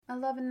I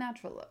love a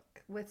natural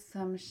look with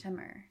some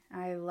shimmer.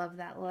 I love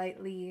that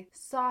lightly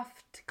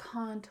soft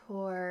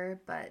contour,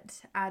 but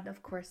add,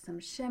 of course, some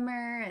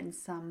shimmer and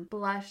some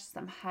blush,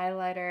 some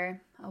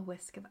highlighter, a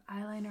whisk of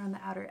eyeliner on the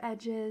outer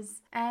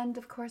edges, and,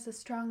 of course, a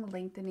strong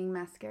lengthening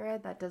mascara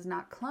that does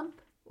not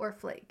clump or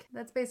flake.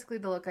 That's basically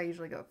the look I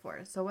usually go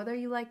for. So whether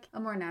you like a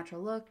more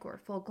natural look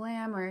or full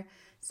glam or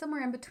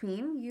somewhere in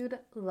between, you'd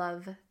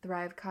love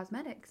Thrive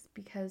Causemetics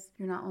because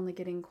you're not only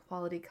getting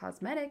quality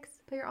cosmetics,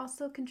 but you're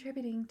also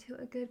contributing to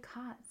a good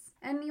cause.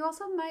 And you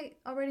also might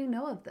already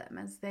know of them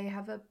as they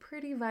have a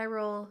pretty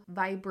viral,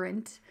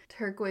 vibrant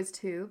turquoise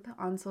tube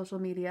on social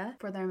media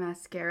for their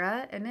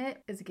mascara, and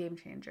it is a game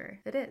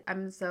changer. It is.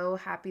 I'm so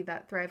happy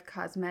that Thrive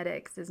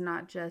Causemetics is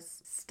not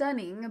just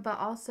stunning, but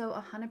also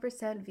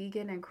 100%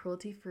 vegan and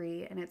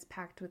cruelty-free, and it's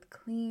packed with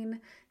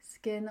clean,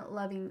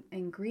 skin-loving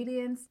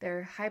ingredients.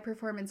 Their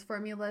high-performance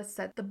formulas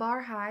set the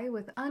bar high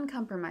with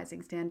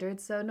uncompromising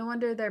standards, so no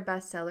wonder their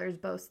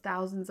bestsellers boast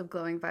thousands of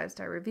glowing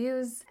 5-star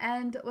reviews.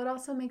 And what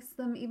also makes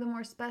them even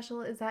more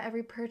special is that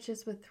every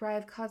purchase with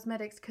Thrive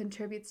Causemetics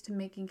contributes to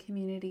making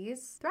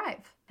communities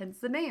thrive. Hence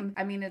the name.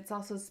 I mean, it's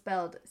also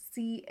spelled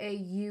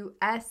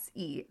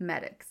C-A-U-S-E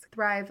Medics.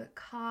 Thrive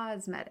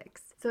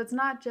Causemetics. So it's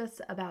not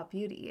just about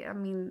beauty. I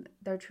mean,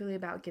 they're truly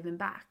about giving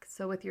back.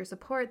 So with your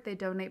support, they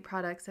donate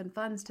products and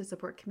funds to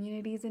support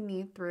communities in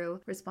need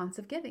through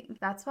responsive giving.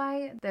 That's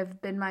why they've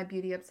been my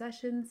beauty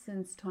obsession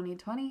since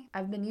 2020.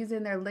 I've been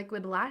using their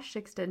liquid lash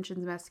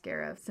extensions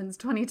mascara since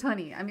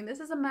 2020. I mean,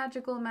 this is a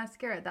magical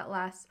mascara that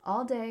lasts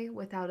all day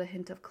without a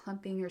hint of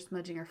clumping or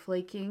smudging or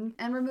flaking.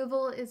 And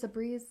removal is a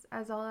breeze,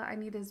 as all I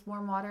need is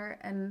warm water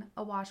and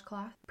a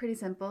washcloth. Pretty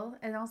simple.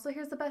 And also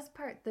here's the best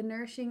part. The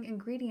nourishing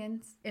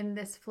ingredients in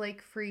this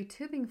flake-free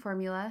tubing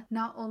formula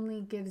not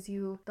only gives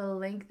you the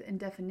length and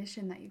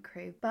definition that you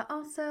crave, but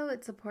also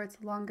it supports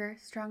longer,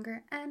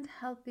 stronger, and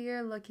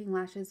healthier looking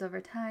lashes over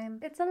time.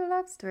 It's a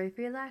love story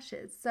for your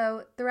lashes.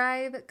 So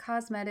Thrive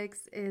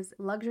Causemetics is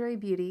luxury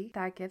beauty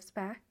that gives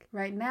back.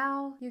 Right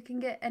now, you can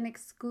get an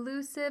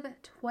exclusive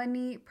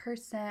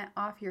 20%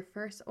 off your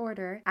first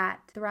order at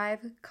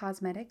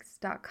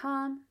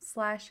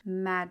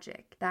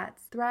thrivecausemetics.com/magic.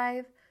 That's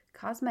Thrive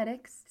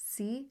Causemetics,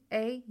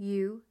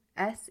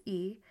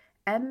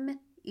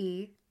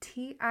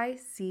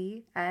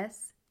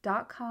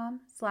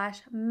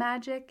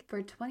 CAUSEMETICS.com/magic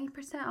for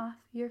 20% off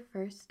your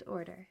first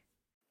order.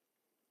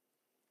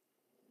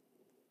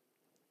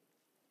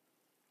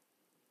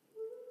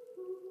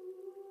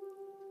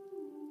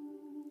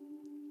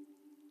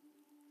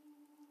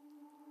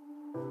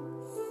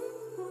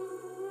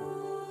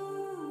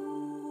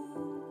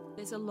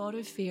 There's a lot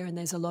of fear and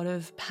there's a lot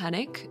of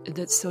panic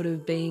that's sort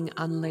of being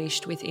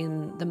unleashed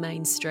within the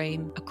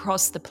mainstream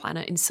across the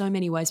planet in so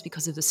many ways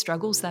because of the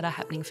struggles that are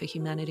happening for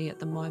humanity at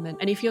the moment.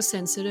 And if you're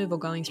sensitive or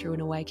going through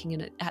an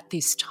awakening at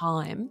this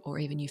time, or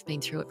even you've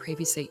been through it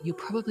previously, you'll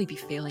probably be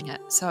feeling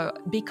it. So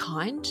be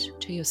kind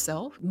to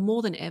yourself.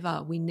 More than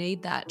ever, we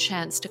need that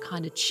chance to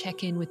kind of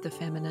check in with the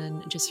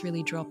feminine, just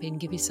really drop in,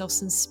 give yourself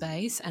some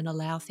space and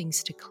allow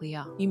things to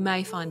clear. You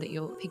may find that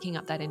you're picking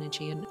up that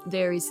energy and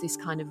there is this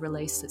kind of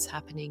release that's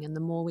happening. And the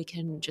more we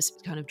can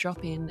just kind of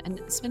drop in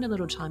and spend a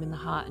little time in the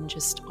heart and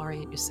just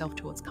orient yourself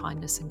towards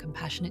kindness and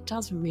compassion, it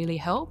does really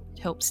help.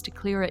 It helps to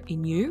clear it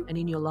in you and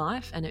in your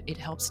life, and it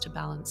helps to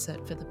balance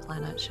it for the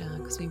planet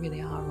because we really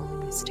are all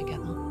in this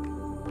together.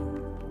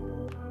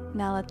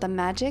 Now let the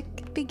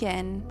magic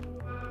begin.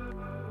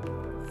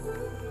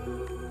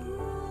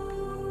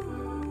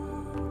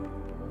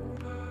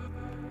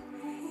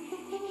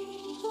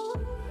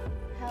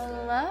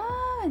 Hello,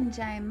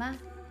 Jaima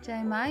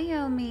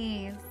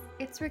Yomis.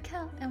 It's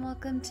Raquel, and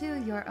welcome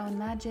to Your Own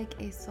Magic,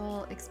 a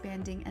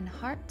soul-expanding and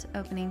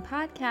heart-opening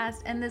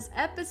podcast. And this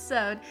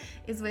episode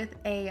is with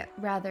a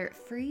rather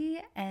free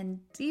and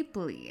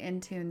deeply in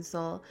tune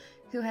soul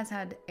who has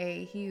had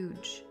a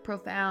huge,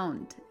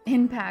 profound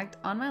impact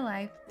on my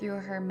life through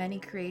her many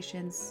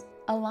creations,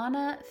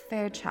 Alana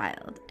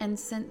Fairchild. And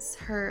since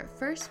her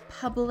first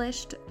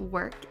published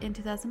work in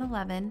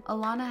 2011,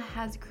 Alana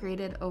has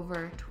created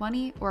over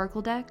 20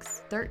 oracle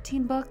decks,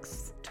 13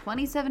 books,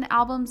 27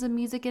 albums of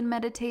music and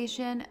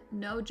meditation,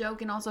 no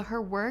joke, and also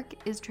her work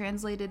is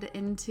translated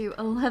into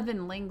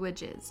 11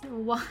 languages.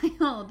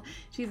 Wild!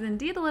 She's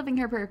indeed living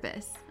her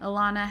purpose.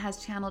 Alana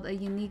has channeled a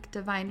unique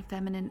divine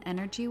feminine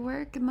energy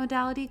work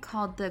modality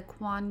called the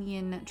Kuan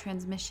Yin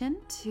transmission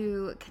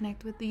to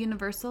connect with the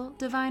universal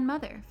divine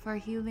mother for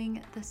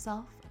healing the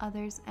self,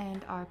 others,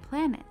 and our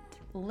planet.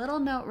 Little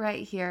note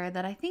right here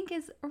that I think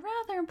is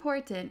rather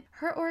important.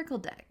 Her oracle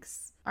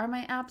decks are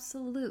my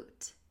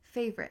absolute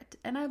favorite,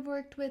 and I've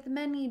worked with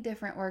many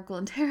different oracle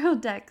and tarot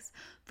decks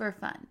for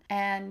fun,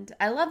 and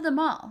I love them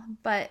all,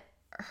 but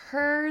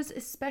hers,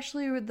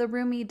 especially with the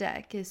Rumi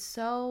deck, is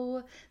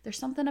so, there's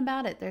something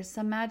about it. There's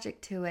some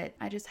magic to it.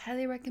 I just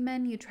highly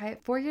recommend you try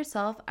it for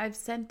yourself. I've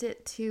sent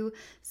it to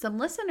some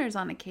listeners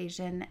on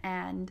occasion,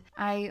 and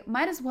I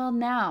might as well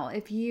now,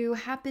 if you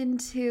happen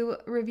to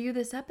review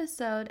this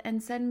episode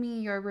and send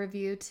me your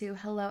review to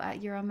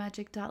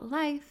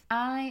hello@euromagic.life,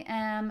 I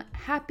am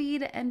happy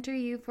to enter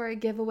you for a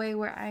giveaway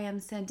where I am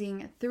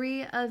sending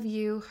 3 of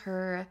you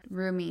her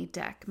Rumi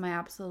deck, my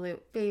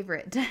absolute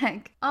favorite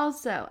deck.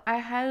 Also, I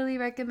highly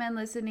recommend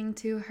listening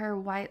to her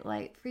White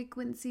Light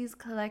Frequencies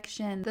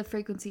collection, the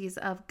frequencies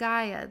of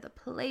Gaia, the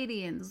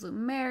Pleiadians,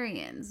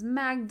 Lumerians,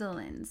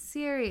 Magdalens,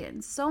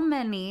 Sirians, so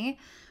many,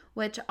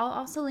 which I'll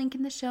also link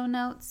in the show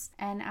notes.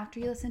 And after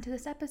you listen to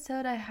this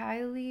episode, I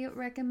highly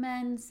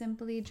recommend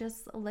simply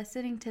just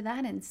listening to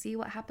that and see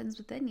what happens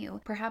within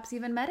you. Perhaps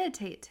even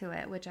meditate to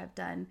it, which I've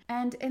done.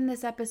 And in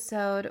this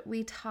episode,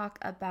 we talk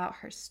about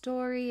her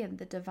story and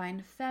the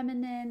divine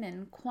feminine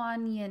and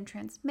Kuan Yin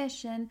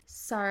transmission,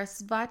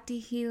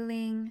 Sarasvati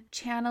healing,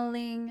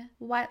 channeling,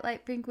 white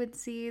light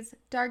frequencies,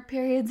 dark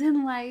periods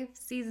in life,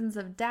 seasons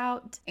of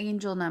doubt,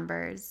 angel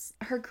numbers,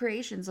 her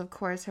creations, of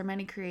course, her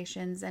many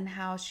creations, and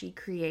how she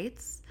creates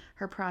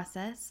her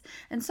process,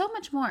 and so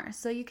much more.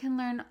 So you can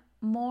learn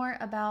more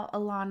about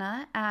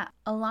Alana at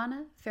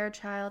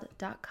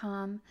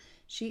alanafairchild.com.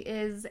 She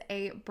is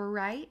a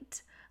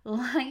bright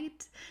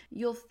light.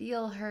 You'll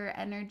feel her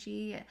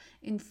energy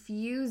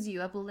infuse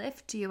you,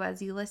 uplift you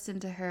as you listen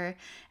to her.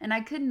 And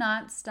I could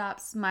not stop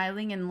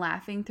smiling and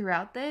laughing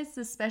throughout this,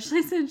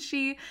 especially since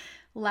she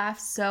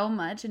laughs so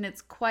much and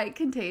it's quite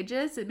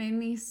contagious. It made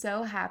me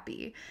so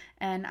happy.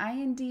 And I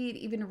indeed,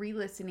 even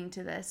re-listening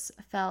to this,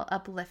 felt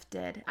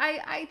uplifted.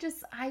 I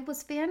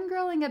was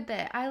fangirling a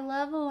bit. I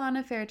love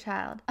Alana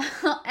Fairchild.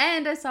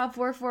 And I saw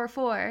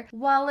 444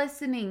 while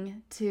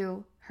listening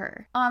to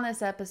her on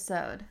this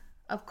episode.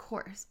 Of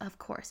course.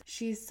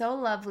 She's so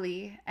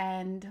lovely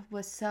and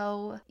was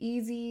so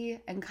easy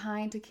and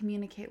kind to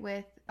communicate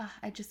with.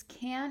 I just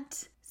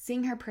can't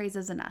sing her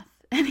praises enough.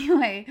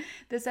 Anyway,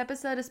 this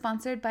episode is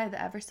sponsored by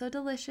the ever so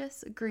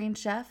delicious Green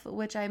Chef,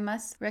 which I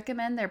must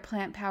recommend their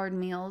plant-powered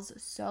meals.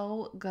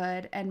 So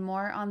good, and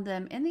more on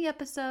them in the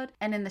episode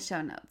and in the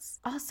show notes.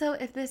 Also,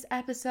 if this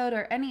episode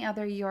or any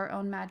other Your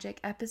Own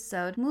Magic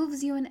episode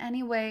moves you in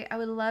any way, I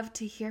would love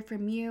to hear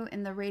from you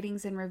in the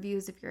ratings and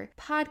reviews of your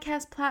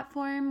podcast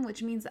platform,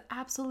 which means the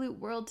absolute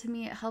world to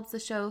me. It helps the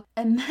show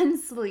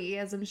immensely,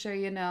 as I'm sure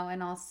you know.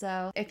 And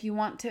also, if you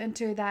want to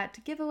enter that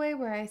giveaway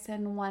where I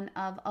send one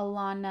of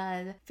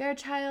Alana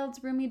Fairchild's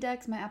Rumi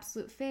decks, my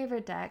absolute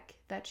favorite deck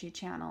that she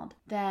channeled,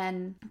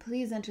 then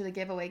please enter the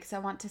giveaway because I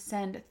want to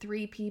send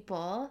 3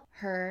 people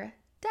her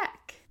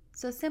deck.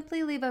 So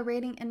simply leave a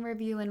rating and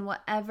review in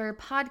whatever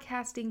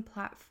podcasting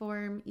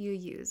platform you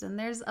use. And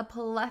there's a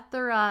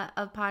plethora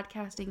of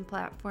podcasting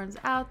platforms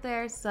out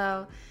there,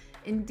 so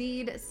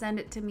indeed send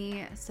it to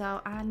me so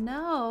I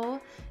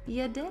know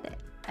you did it.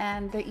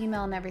 And the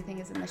email and everything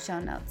is in the show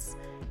notes.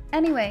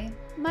 Anyway,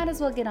 might as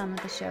well get on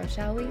with the show,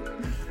 shall we?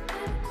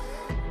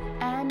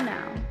 And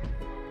now,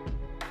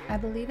 I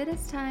believe it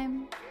is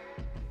time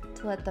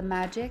to let the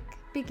magic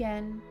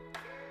begin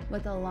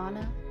with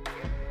Alana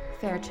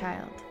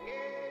Fairchild.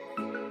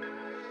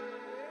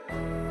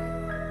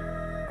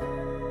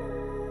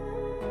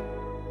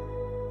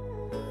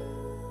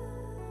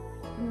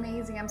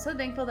 Amazing. I'm so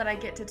thankful that I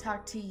get to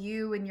talk to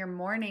you in your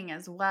morning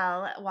as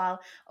well. While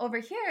over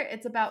here,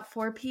 it's about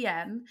 4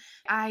 p.m.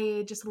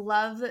 I just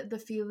love the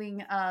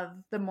feeling of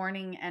the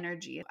morning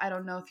energy. I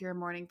don't know if you're a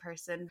morning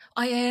person.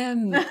 I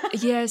am.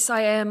 Yes,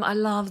 I am. I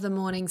love the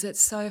mornings.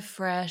 It's so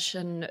fresh,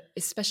 and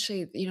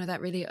especially,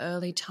 that really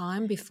early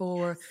time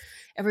before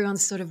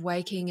everyone's sort of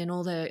waking and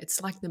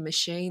it's like the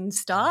machine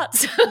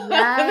starts.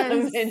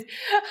 Yes.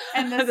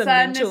 and the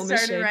sun is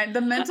starting, right? The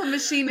mental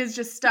machine is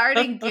just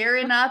starting,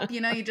 gearing up.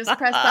 You just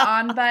press the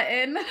on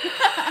button.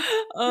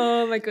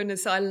 Oh my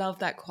goodness. I love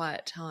that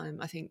quiet time.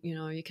 I think,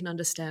 you can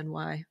understand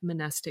why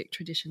monastic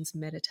traditions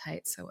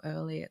meditate so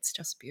early. It's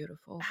just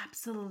beautiful.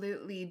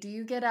 Absolutely. Do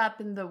you get up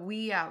in the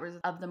wee hours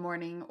of the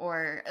morning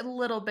or a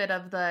little bit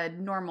of the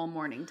normal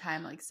morning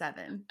time, like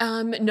 7?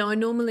 No,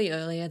 normally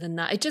earlier than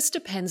that. It just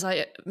depends.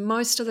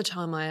 Most of the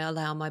time I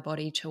allow my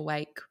body to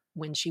wake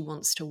when she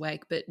wants to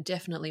wake, but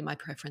definitely my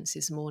preference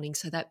is morning.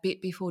 So that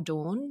bit before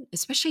dawn,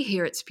 especially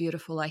here, it's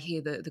beautiful. I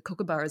hear the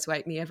kookaburras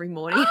wake me every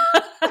morning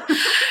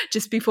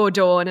just before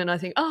dawn, and I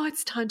think, oh,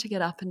 it's time to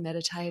get up and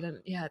meditate, and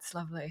yeah, it's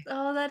lovely.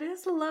 Oh, that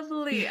is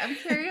lovely. I'm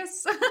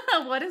curious,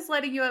 what is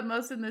lighting you up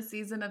most in this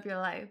season of your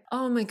life?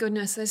 Oh my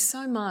goodness, there's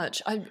so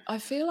much. I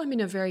feel I'm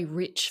in a very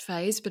rich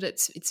phase, but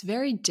it's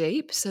very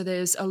deep. So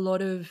there's a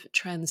lot of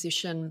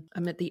transition.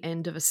 I'm at the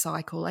end of a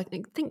cycle, I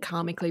think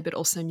karmically, but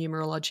also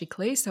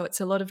numerologically. So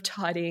it's a lot of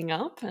tidying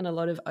up and a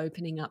lot of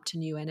opening up to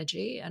new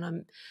energy. And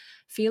I'm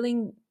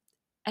feeling,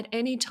 at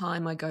any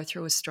time I go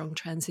through a strong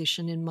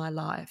transition in my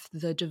life,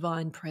 the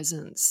divine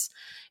presence,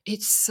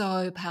 it's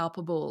so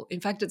palpable. In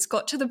fact, it's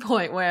got to the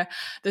point where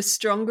the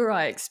stronger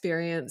I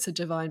experience a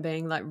divine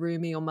being like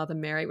Rumi or Mother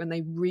Mary, when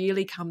they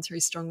really come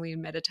through strongly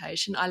in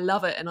meditation, I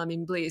love it and I'm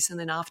in bliss. And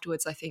then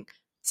afterwards I think,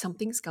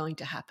 something's going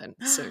to happen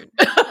soon.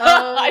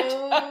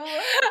 Oh.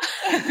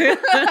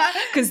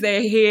 Because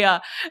they're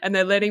here and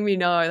they're letting me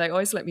know. They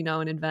always let me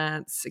know in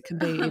advance. It can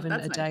be even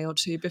That's a nice. day or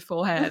two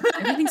beforehand.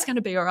 Everything's going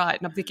to be all right.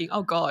 And I'm thinking,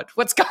 oh God,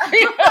 what's going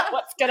on?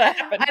 What's going to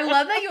happen? I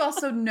love that you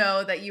also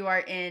know that you are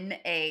in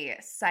a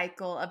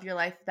cycle of your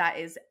life that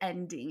is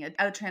ending,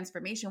 a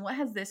transformation. What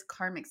has this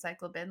karmic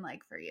cycle been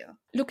like for you?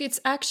 Look,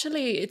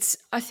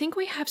 I think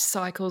we have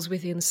cycles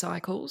within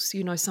cycles.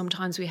 You know,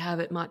 sometimes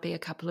it might be a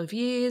couple of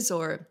years,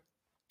 or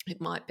it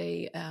might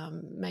be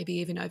maybe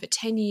even over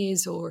 10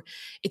 years, or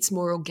it's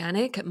more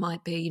organic. It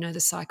might be, you know, the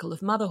cycle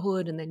of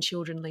motherhood, and then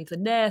children leave the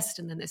nest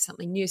and then there's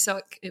something new.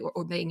 So,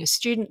 or being a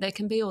student, there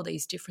can be all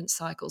these different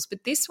cycles.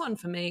 But this one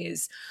for me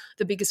is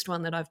the biggest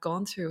one that I've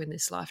gone through in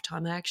this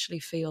lifetime. I actually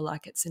feel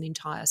like it's an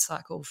entire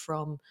cycle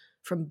from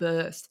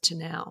birth to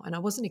now. And I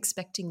wasn't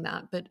expecting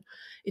that, but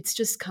it's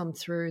just come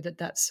through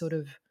that's sort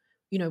of,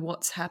 you know,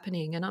 what's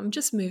happening. And I'm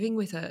just moving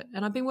with it.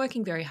 And I've been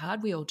working very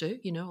hard. We all do,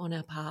 you know, on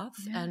our path.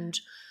 Yeah. And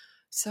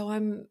so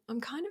I'm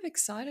kind of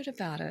excited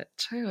about it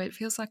too. It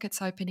feels like it's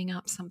opening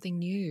up something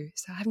new.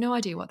 So I have no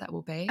idea what that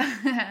will be.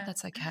 But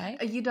that's okay.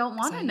 You don't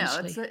want to I know.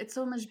 usually- It's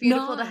so much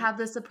beautiful to No. have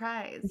the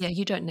surprise. Yeah,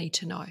 you don't need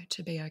to know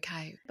to be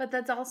okay. But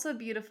that's also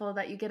beautiful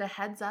that you get a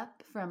heads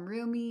up from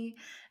Rumi.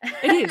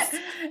 It is.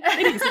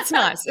 It is. It's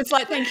nice. It's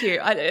like, thank you.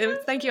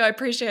 Thank you. I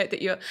appreciate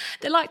that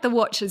they're like the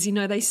watchers, you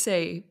know, they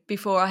see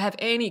before I have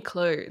any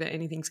clue that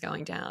anything's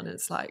going down. And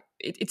it's like,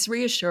 it's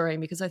reassuring,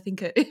 because I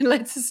think it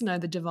lets us know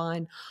the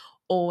divine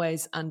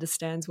always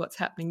understands what's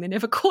happening. They're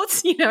never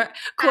caught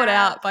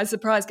out by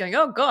surprise going,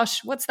 oh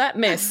gosh, what's that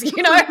mess?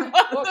 You know,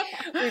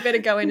 we better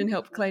go in and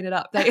help clean it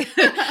up.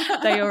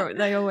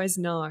 They always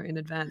know in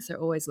advance. They're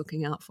always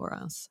looking out for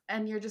us.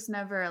 And you're just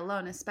never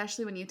alone,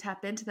 especially when you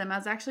tap into them. I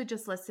was actually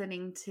just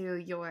listening to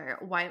your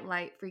White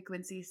Light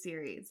Frequency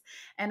series,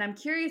 and I'm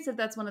curious if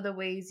that's one of the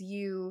ways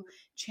you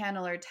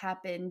channel or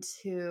tap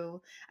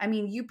into. I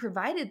mean, you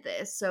provided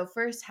this. So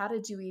first, how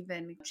did you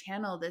even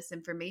channel this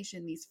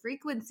information, these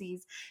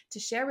frequencies, to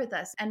share with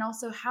us? And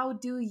also, how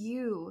do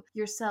you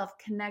yourself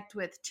connect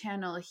with,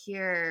 channel,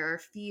 hear, or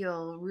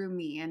feel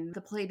Rumi and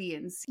the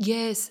Pleiadians?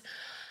 Yes.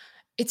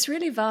 It's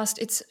really vast.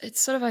 It's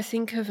sort of, I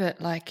think of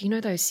it like, you know,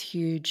 those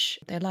huge,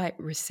 they're like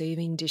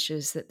receiving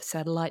dishes,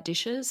 satellite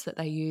dishes that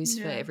they use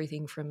for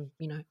everything from,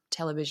 you know,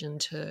 television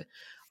to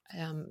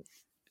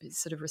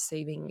sort of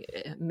receiving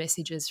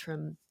messages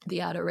from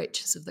the outer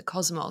reaches of the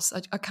cosmos.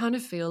 I kind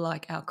of feel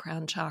like our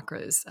crown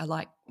chakras are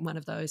like one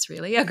of those,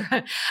 really,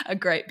 a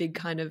great big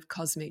kind of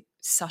cosmic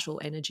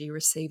subtle energy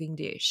receiving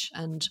dish.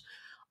 And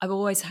I've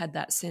always had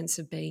that sense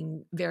of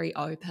being very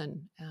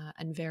open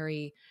and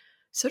very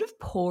sort of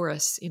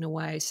porous in a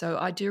way. So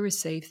I do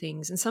receive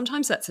things, and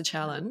sometimes that's a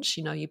challenge.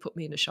 You know, you put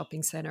me in a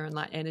shopping center and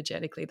like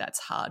energetically that's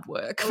hard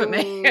work for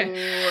me.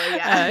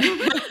 Yeah.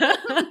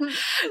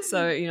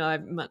 So, you know, I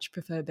much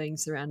prefer being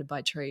surrounded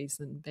by trees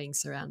than being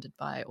surrounded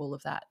by all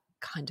of that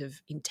kind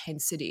of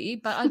intensity,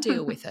 but I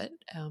deal with it.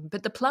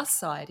 But the plus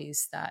side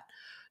is that,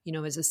 you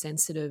know, as a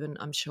sensitive, and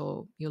I'm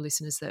sure your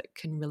listeners that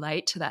can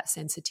relate to that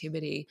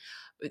sensitivity,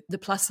 the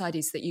plus side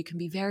is that you can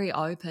be very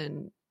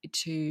open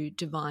to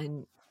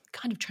divine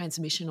kind of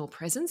transmission or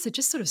presence. It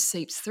just sort of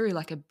seeps through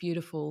like a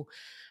beautiful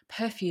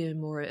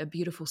perfume or a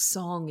beautiful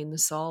song in the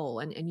soul,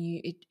 and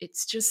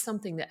it's just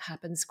something that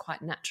happens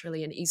quite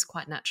naturally and is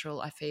quite natural,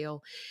 I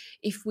feel,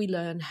 if we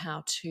learn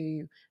how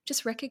to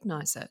just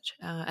recognize it,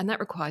 and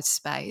that requires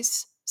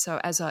space. So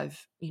as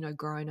I've, you know,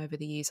 grown over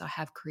the years, I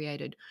have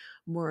created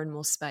more and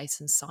more space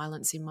and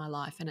silence in my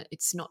life, and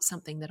it's not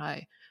something that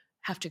I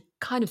have to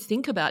kind of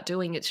think about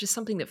doing. It's just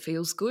something that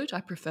feels good.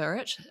 I prefer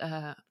it.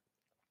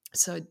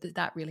 So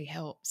that really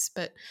helps.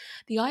 But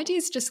the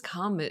ideas just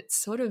come. It's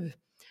sort of,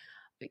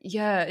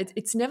 yeah,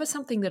 it's never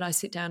something that I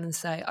sit down and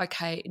say,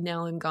 okay,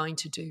 now I'm going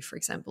to do, for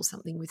example,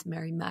 something with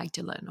Mary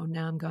Magdalene, or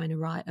now I'm going to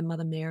write a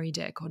Mother Mary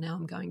deck, or now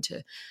I'm going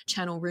to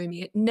channel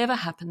Rumi. It never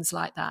happens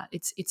like that.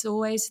 It's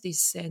always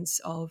this sense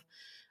of,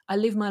 I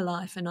live my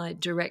life and I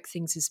direct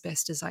things as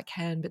best as I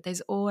can, but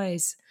there's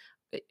always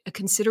a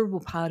considerable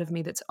part of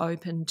me that's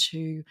open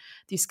to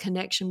this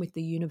connection with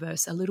the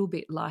universe, a little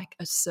bit like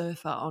a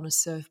surfer on a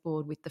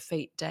surfboard with the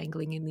feet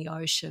dangling in the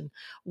ocean,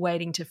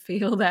 waiting to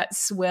feel that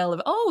swell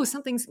of, oh,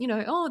 something's, you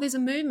know, oh, there's a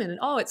movement, and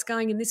oh, it's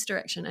going in this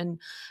direction. And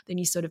then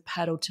you sort of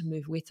paddle to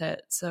move with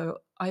it. So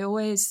I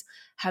always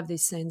have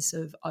this sense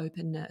of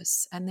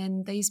openness. And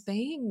then these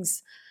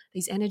beings,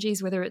 these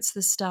energies, whether it's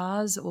the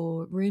stars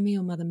or Rumi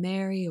or Mother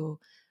Mary or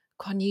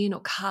Kuan Yin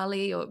or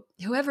Kali or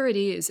whoever it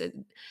is,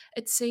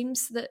 it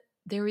seems that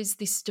there is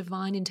this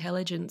divine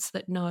intelligence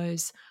that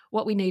knows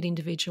what we need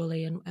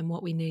individually and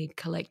what we need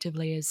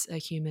collectively as a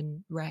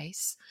human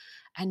race.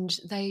 And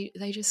they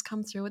just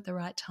come through at the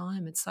right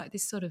time. It's like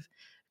this sort of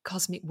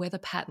cosmic weather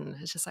pattern.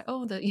 It's just like,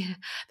 oh, the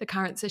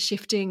currents are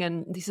shifting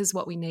and this is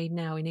what we need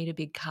now. We need a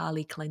big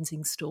Kali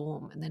cleansing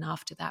storm. And then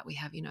after that we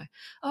have, you know,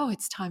 oh,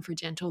 it's time for a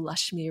gentle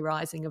Lakshmi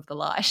rising of the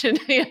light and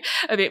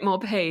a bit more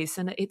peace.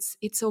 And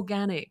it's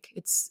organic.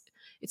 It's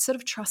sort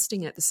of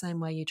trusting it the same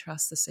way you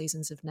trust the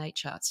seasons of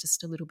nature. It's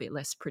just a little bit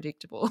less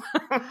predictable.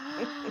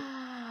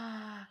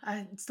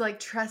 It's like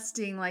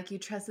trusting, like you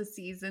trust the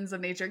seasons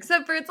of nature,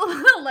 except for it's a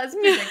little less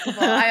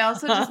predictable. I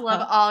also just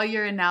love all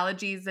your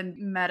analogies and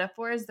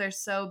metaphors. They're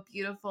so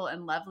beautiful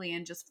and lovely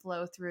and just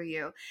flow through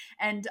you.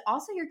 And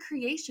also your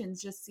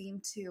creations just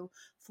seem to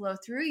flow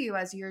through you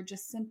as you're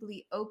just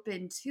simply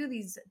open to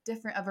these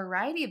a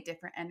variety of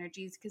different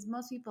energies. Because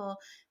most people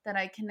that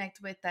I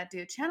connect with that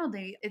do channel,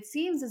 it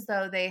seems as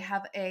though they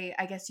have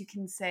I guess you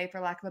can say,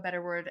 for lack of a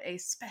better word, a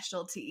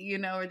specialty,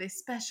 or they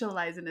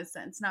specialize in a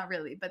sense. Not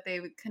really, but they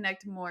would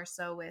connect more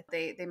so with,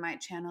 they might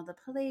channel the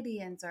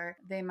Pleiadians, or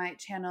they might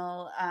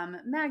channel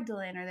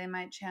Magdalene, or they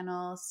might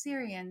channel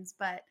Syrians.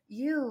 But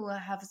you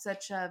have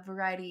such a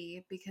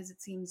variety because it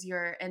seems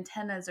your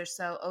antennas are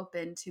so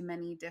open to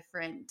many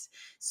different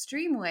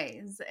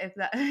streamways, if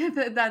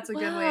that's a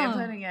good way of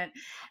putting it.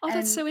 Oh,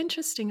 that's so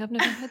interesting. I've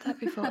never heard that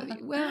before.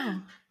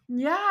 Wow.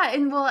 Yeah.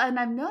 And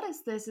I've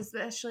noticed this,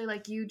 especially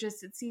like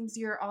it seems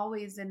you're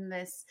always in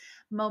this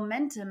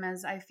momentum,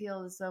 as I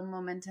feel as though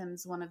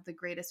momentum's one of the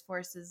greatest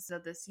forces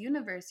of this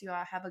universe. You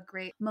all have a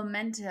great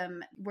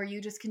momentum where you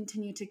just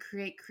continue to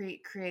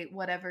create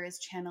whatever is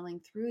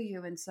channeling through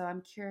you. And so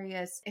I'm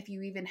curious if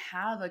you even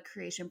have a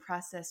creation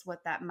process,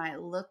 what that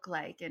might look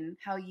like, and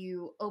how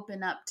you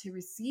open up to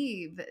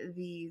receive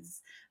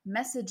these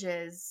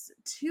messages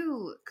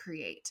to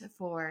create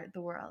for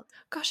the world.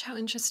 Gosh, how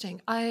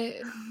interesting.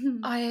 I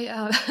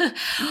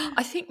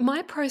think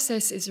my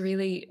process is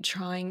really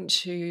trying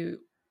to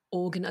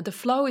organize. The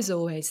flow is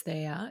always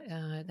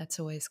there. That's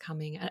always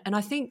coming. And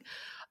I think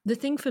the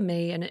thing for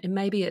me, and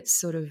maybe it's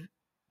sort of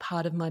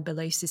part of my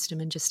belief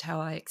system and just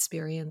how I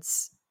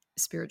experience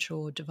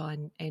spiritual or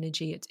divine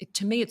energy,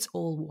 to me, it's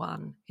all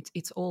one.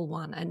 It's all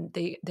one. And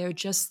there are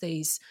just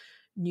these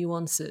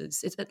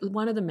nuances.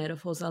 One of the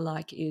metaphors I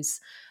like is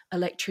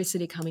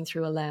electricity coming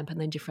through a lamp and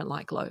then different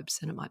light globes,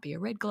 and it might be a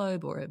red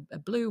globe or a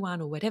blue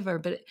one or whatever,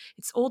 but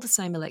it's all the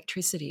same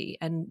electricity,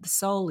 and the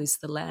soul is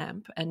the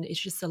lamp, and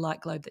it's just the light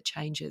globe that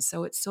changes.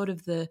 So it's sort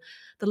of the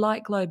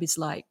light globe is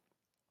like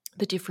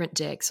the different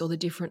decks or the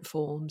different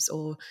forms,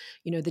 or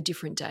the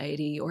different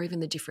deity, or even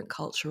the different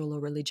cultural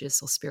or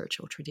religious or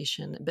spiritual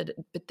tradition, but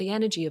the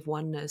energy of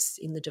oneness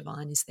in the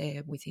divine is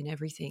there within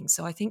everything.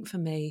 So I think for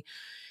me,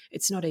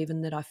 it's not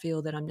even that I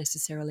feel that I'm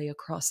necessarily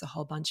across a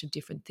whole bunch of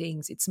different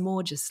things. It's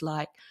more just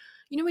like,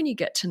 when you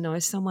get to know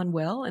someone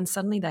well and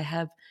suddenly they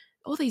have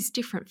all these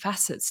different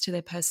facets to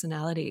their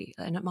personality.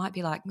 And it might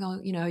be like,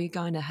 well, you're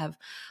going to have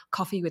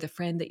coffee with a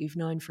friend that you've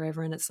known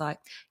forever. And it's like,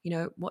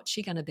 what's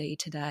she going to be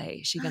today?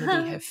 Is she going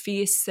to be her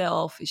fierce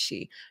self? Is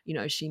she,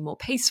 is she more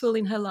peaceful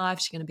in her life?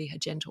 Is she going to be her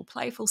gentle,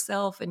 playful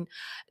self?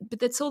 But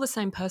that's all the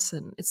same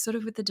person. It's sort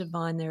of with the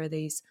divine, there are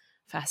these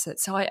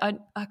facets. So I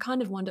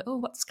kind of wonder,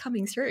 what's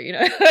coming through?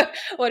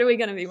 What are we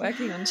going to be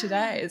working on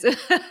today?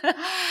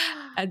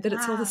 But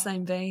it's all the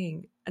same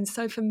being. And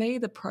so for me,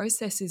 the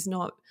process is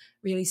not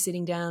really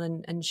sitting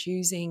down and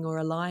choosing or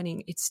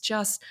aligning. It's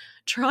just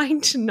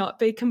trying to not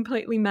be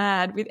completely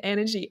mad with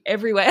energy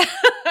everywhere.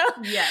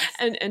 Yes.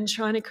 And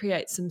trying to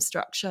create some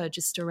structure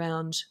just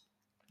around,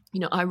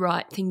 I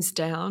write things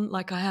down.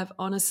 Like I have,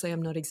 honestly,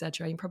 I'm not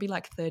exaggerating, probably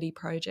like 30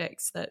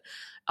 projects that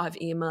I've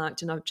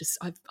earmarked, and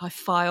I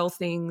file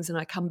things and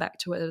I come back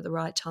to it at the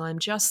right time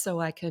just so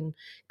I can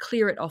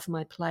clear it off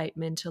my plate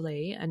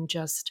mentally and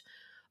just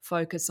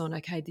focus on,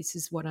 okay, this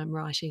is what I'm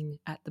writing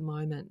at the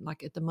moment.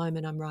 Like at the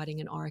moment, I'm writing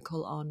an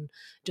oracle on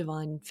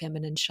divine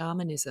feminine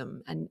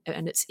shamanism, and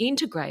it's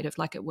integrative.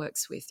 Like it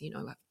works with,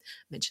 I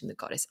mentioned the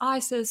goddess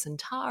Isis and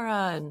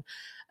Tara,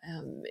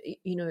 and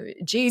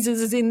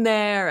Jesus is in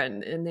there,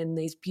 and then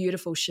these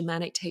beautiful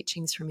shamanic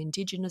teachings from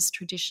indigenous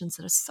traditions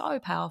that are so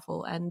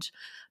powerful.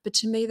 But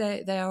to me,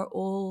 they are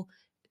all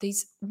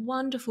these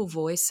wonderful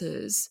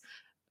voices,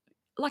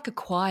 like a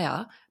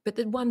choir, but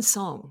the one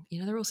song,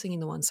 they're all singing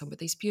the one song, but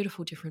these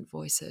beautiful different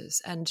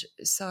voices. And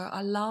so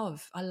I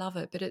love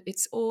it, but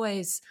it's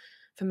always,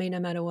 for me, no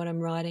matter what I'm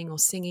writing or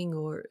singing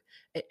or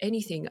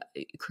anything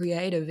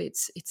creative,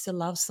 it's a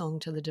love song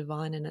to the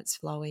divine, and it's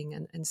flowing.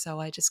 And so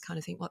I just kind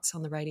of think, what's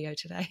on the radio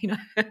today,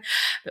 but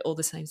all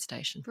the same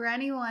station. For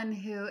anyone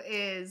who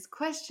is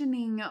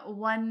questioning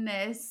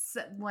oneness,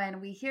 when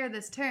we hear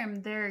this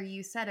term, there,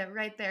 you said it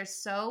right there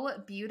so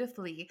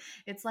beautifully.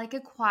 It's like a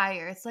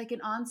choir, it's like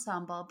an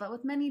ensemble, but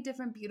with many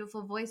different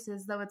beautiful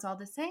voices, though it's all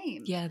the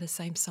same. Yeah, the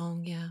same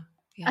song, yeah.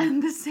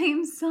 And the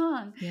same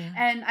song. Yeah.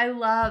 And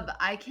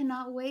I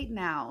cannot wait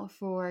now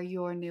for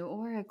your new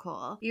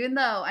oracle. Even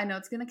though I know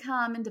it's going to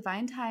come in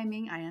divine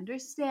timing. I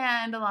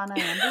understand, Alana,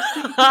 I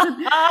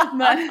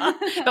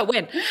understand. But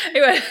when?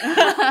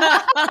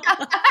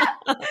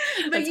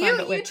 But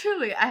you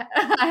truly, I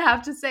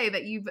have to say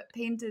that you've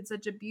painted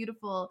such a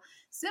beautiful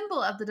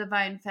symbol of the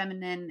divine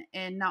feminine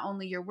in not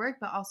only your work,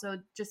 but also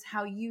just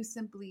how you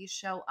simply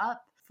show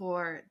up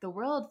for the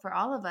world, for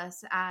all of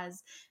us,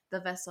 as the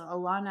vessel,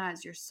 Alana,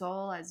 as your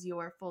soul, as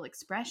your full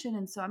expression.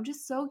 And so I'm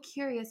just so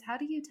curious, how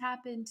do you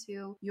tap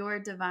into your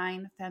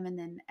divine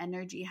feminine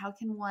energy? How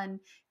can one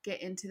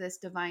get into this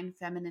divine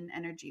feminine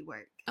energy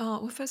work?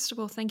 Oh, well, first of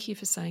all, thank you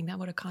for saying that.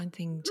 What a kind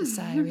thing to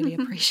say. I really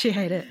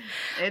appreciate it.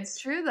 It's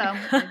true, though.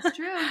 It's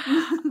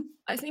true.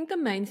 I think the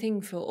main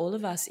thing for all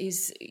of us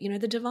is,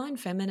 the divine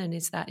feminine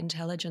is that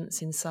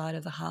intelligence inside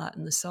of the heart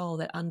and the soul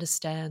that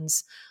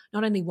understands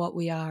not only what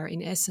we are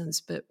in essence,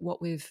 but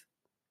what we've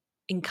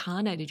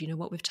incarnated,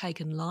 what we've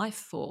taken life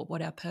for,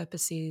 what our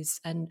purpose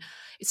is. And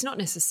it's not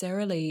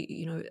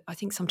necessarily, I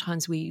think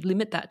sometimes we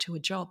limit that to a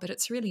job, but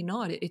it's really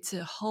not. It's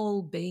a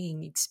whole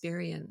being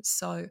experience.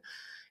 So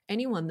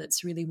anyone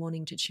that's really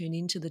wanting to tune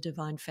into the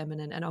divine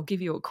feminine, and I'll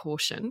give you a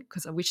caution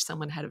because I wish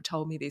someone had have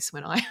told me this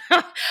when I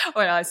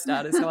when I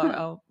started, so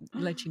I'll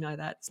let you know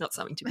that it's not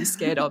something to be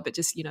scared of, but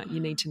just you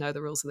need to know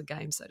the rules of the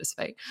game, so to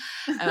speak.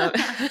 But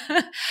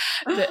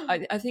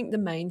I think the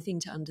main thing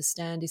to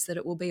understand is that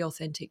it will be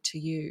authentic to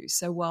you.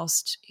 So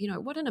whilst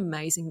what an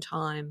amazing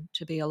time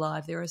to be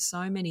alive, there are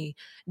so many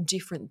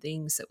different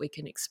things that we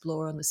can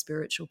explore on the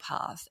spiritual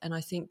path, and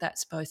I think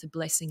that's both a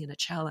blessing and a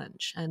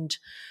challenge. And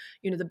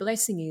the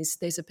blessing is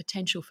there's a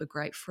potential for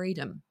great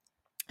freedom.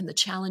 And the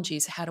challenge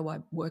is, how do I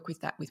work with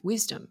that with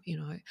wisdom,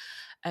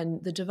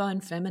 And the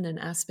divine feminine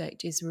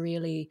aspect is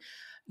really,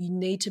 you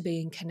need to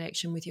be in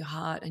connection with your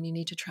heart, and you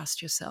need to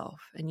trust yourself.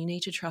 And you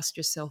need to trust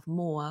yourself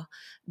more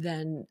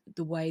than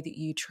the way that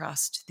you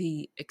trust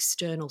the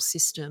external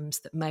systems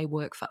that may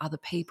work for other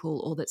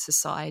people or that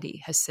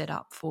society has set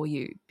up for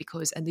you.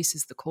 Because, and this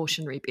is the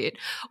cautionary bit,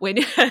 when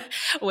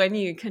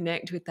you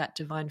connect with that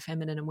divine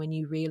feminine and when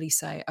you really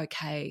say,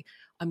 okay,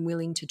 I'm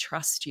willing to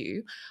trust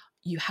you,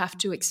 you have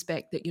to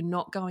expect that you're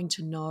not going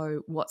to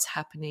know what's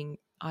happening.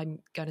 I'm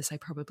going to say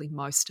probably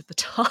most of the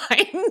time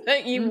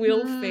that you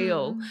will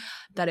feel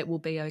that it will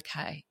be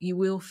okay. You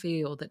will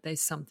feel that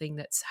there's something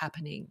that's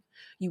happening.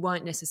 You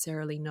won't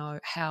necessarily know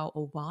how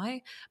or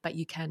why, but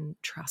you can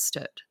trust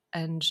it.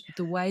 And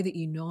the way that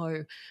you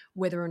know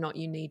whether or not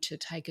you need to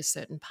take a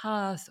certain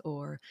path,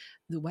 or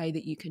the way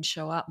that you can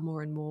show up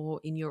more and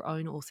more in your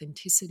own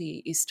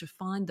authenticity, is to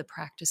find the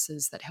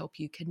practices that help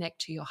you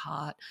connect to your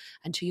heart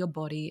and to your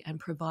body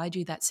and provide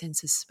you that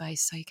sense of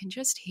space so you can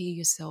just hear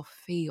yourself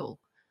feel.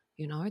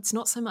 It's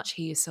not so much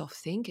hear yourself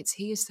think, it's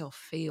hear yourself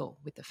feel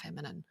with the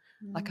feminine.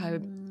 Like I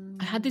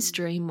had this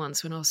dream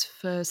once when I was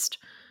first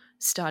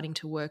starting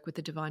to work with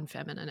the divine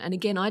feminine. And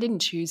again, I didn't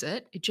choose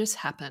it. It just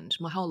happened.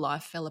 My whole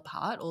life fell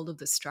apart, all of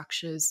the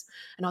structures.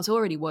 And I was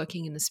already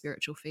working in the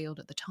spiritual field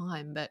at the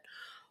time, but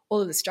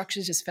all of the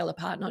structures just fell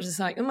apart. And I was just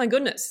like, oh my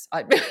goodness,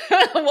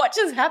 what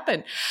just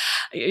happened?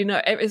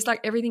 It's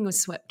like everything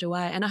was swept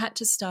away and I had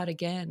to start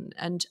again.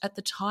 And at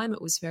the time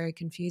it was very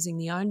confusing.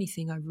 The only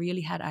thing I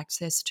really had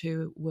access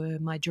to were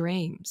my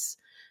dreams.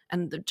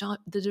 And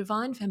the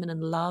divine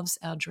feminine loves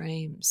our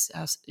dreams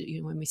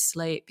when we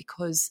sleep,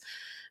 because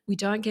we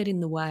don't get in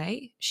the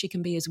way. She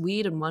can be as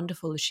weird and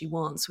wonderful as she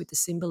wants with the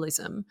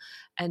symbolism,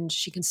 and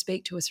she can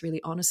speak to us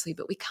really honestly,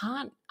 but we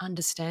can't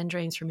understand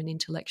dreams from an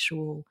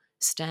intellectual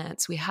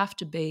stance. We have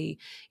to be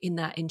in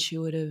that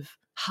intuitive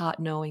heart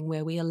knowing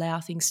where we allow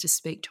things to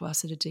speak to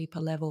us at a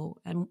deeper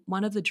level. And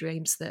one of the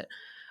dreams that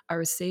I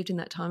received in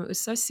that time, it was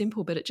so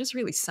simple, but it just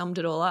really summed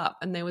it all up.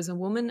 And there was a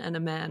woman and a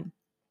man,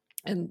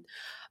 and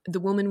the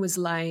woman was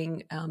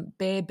laying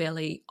bare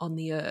belly on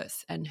the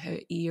earth and her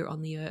ear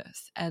on the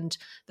earth. And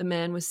the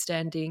man was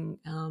standing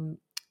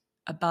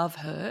above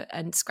her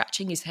and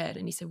scratching his head.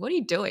 And he said, what are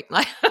you doing?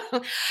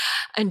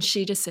 And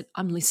she just said,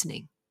 I'm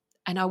listening.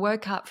 And I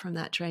woke up from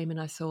that dream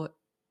and I thought,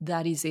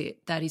 that is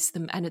it. That is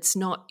and it's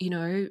not,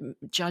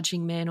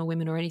 judging men or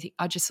women or anything.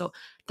 I just thought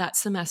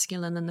that's the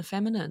masculine and the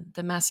feminine.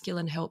 The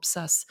masculine helps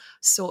us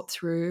sort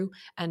through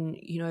and,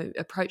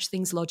 approach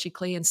things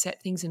logically and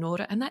set things in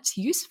order. And that's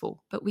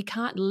useful, but we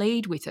can't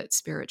lead with it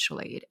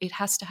spiritually. It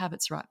has to have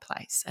its right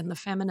place. And the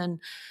feminine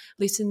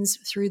listens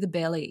through the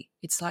belly.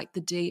 It's like the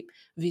deep,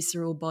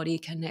 visceral body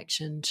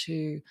connection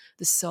to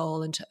the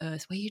soul and to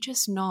earth, where you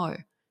just know.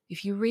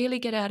 If you really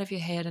get out of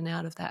your head and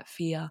out of that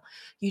fear,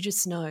 you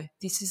just know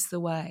this is the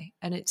way,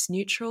 and it's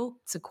neutral.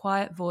 It's a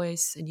quiet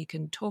voice, and you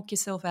can talk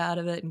yourself out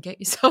of it and get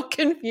yourself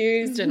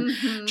confused and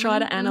try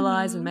to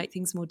analyze and make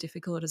things more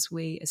difficult, as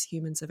we as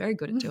humans are very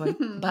good at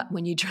doing. But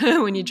when you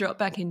drop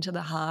back into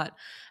the heart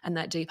and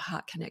that deep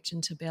heart connection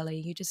to belly,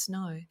 you just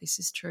know this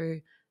is true.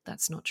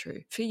 That's not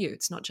true for you.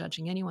 It's not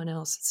judging anyone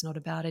else. It's not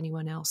about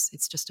anyone else.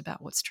 It's just about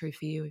what's true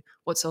for you,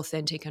 what's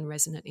authentic and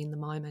resonant in the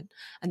moment.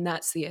 And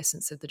that's the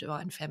essence of the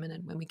divine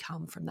feminine when we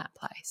come from that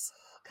place.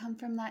 Come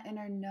from that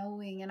inner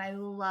knowing. And I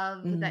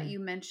love that you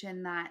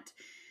mentioned that.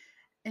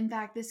 In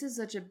fact, this is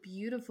such a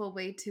beautiful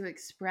way to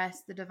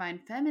express the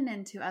divine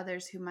feminine to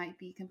others who might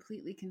be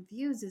completely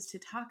confused, is to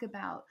talk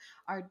about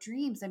our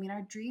dreams. I mean,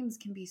 our dreams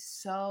can be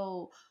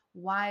so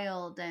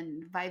wild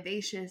and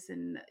vivacious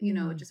and,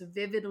 just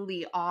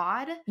vividly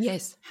odd.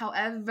 Yes.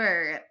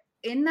 However,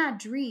 in that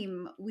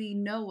dream, we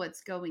know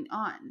what's going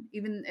on,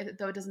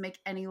 though it doesn't make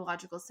any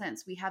logical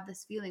sense. We have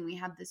this feeling, we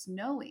have this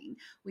knowing,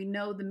 we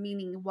know the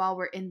meaning while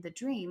we're in the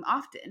dream.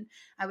 Often,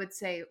 I would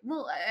say,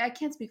 well, I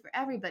can't speak for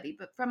everybody,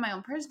 but from my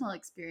own personal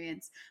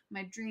experience,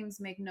 my dreams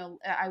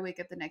I wake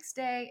up the next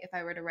day. If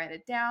I were to write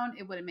it down,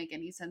 it wouldn't make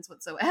any sense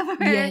whatsoever.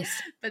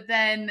 Yes. But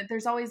then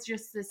there's always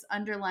just this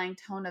underlying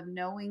tone of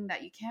knowing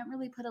that you can't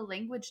really put a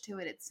language to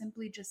it. It's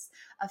simply just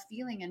a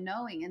feeling and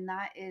knowing. And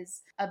that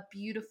is a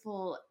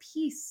beautiful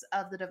piece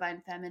of the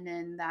divine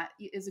feminine that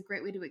is a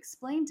great way to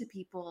explain to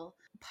people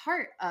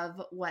part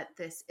of what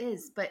this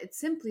is. But it's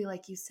simply,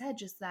 like you said,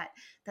 just that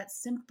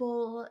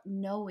simple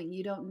knowing.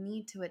 You don't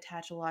need to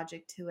attach a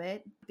logic to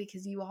it,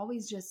 because you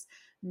always just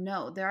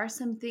know. There are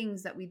some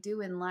things that we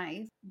do in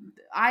life.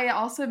 I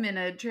also am in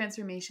a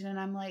transformation, and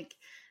I'm like,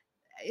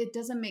 it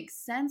doesn't make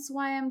sense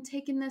why I'm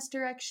taking this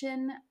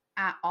direction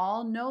at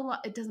all.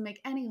 It doesn't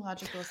make any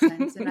logical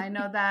sense. And I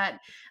know that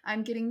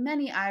I'm getting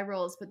many eye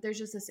rolls, but there's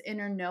just this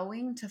inner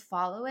knowing to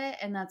follow it.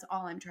 And that's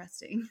all I'm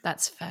trusting.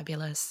 That's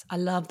fabulous. I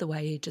love the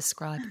way you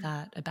describe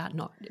that, about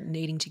not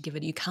needing to give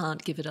it. You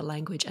can't give it a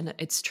language. And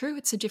it's true.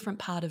 It's a different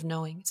part of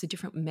knowing. It's a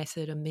different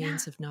method or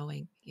means of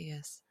knowing.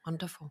 Yes.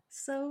 Wonderful.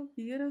 So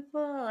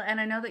beautiful. And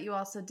I know that you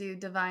also do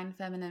divine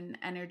feminine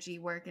energy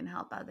work and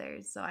help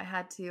others. So I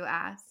had to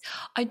ask.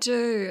 I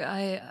do.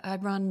 I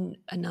run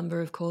a number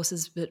of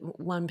courses, but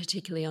one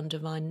particularly on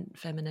divine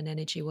feminine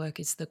energy work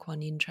is the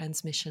Kuan Yin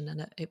transmission.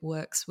 And it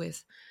works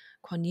with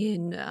Kuan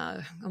Yin.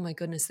 Oh my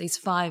goodness, these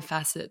 5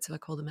 facets. I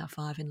call them our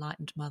 5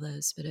 enlightened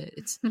mothers, but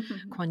it's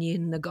Kuan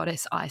Yin, the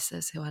goddess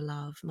Isis, who I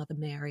love, Mother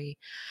Mary,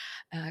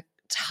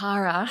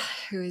 Tara,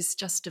 who is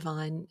just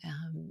divine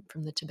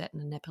from the Tibetan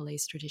and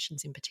Nepalese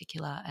traditions in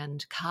particular,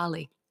 and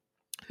Kali,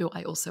 who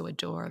I also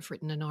adore. I've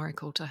written an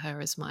oracle to her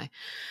as my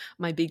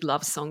big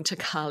love song to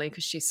Kali,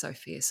 because she's so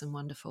fierce and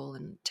wonderful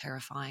and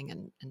terrifying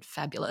and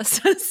fabulous.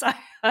 So,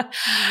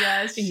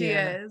 yes, she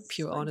is.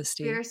 Pure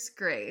honesty. Fierce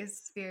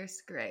grace.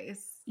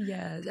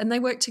 Yeah, and they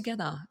work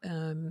together.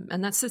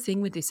 And that's the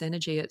thing with this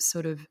energy. It's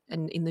sort of,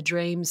 and in the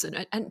dreams,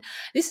 and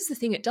this is the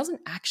thing, it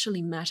doesn't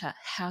actually matter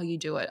how you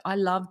do it. I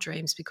love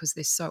dreams because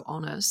they're so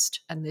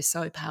honest and they're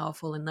so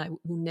powerful, and they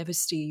will never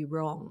steer you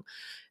wrong.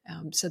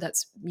 So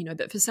that's,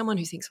 but for someone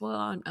who thinks,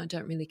 well, I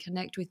don't really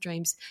connect with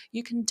dreams,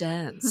 you can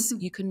dance,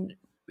 you can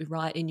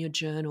write in your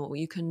journal,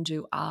 you can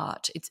do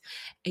art,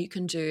 you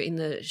can do, in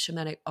the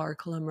shamanic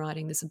oracle I'm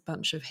writing, there's a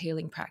bunch of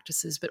healing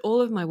practices, but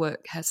all of my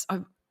work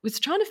I was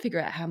trying to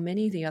figure out how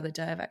many the other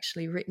day I've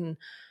actually written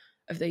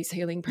of these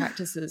healing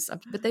practices,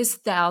 but there's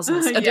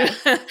thousands.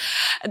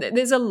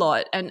 There's a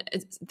lot, and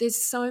there's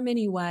so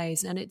many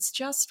ways, and it's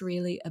just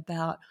really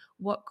about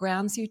what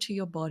grounds you to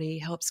your body,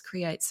 helps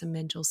create some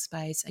mental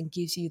space, and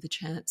gives you the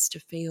chance to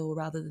feel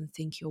rather than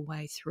think your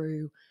way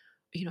through,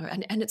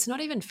 and it's not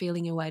even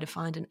feeling your way to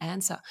find an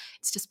answer.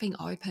 It's just being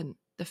open.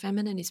 The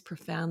feminine is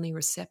profoundly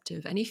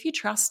receptive, and if you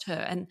trust her,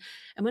 and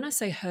when I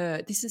say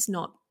her, this is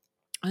not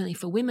only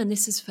for women,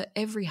 this is for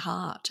every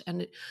heart.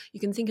 And you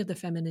can think of the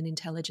feminine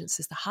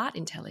intelligence as the heart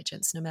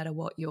intelligence, no matter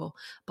what your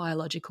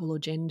biological or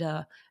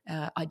gender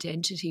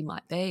identity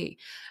might be.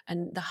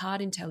 And the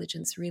heart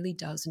intelligence really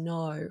does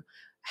know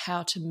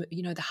how to,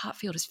 the heart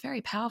field is very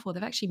powerful.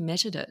 They've actually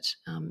measured it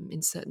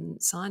in certain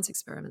science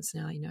experiments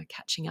now,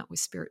 catching up with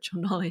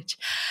spiritual knowledge.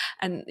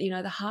 And,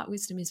 the heart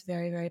wisdom is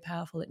very, very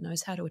powerful. It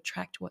knows how to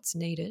attract what's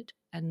needed.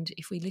 And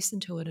if we listen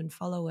to it and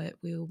follow it,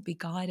 we'll be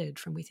guided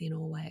from within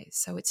always.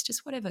 So it's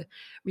just whatever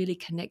really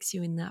connects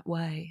you in that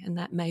way. And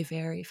that may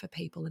vary for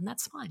people, and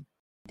that's fine.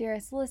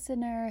 Dearest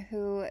listener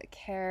who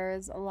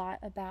cares a lot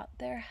about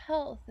their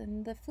health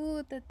and the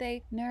food that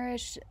they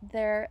nourish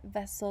their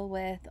vessel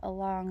with,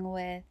 along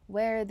with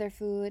where their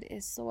food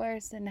is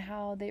sourced and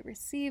how they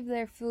receive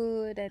their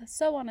food, and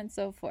so on and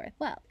so forth.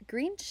 Well,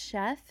 Green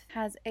Chef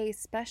has a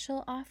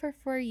special offer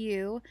for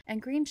you. And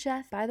Green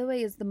Chef, by the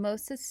way, is the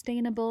most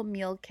sustainable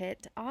meal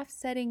kit,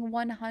 offsetting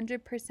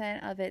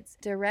 100% of its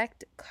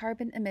direct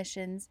carbon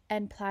emissions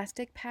and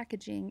plastic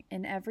packaging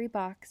in every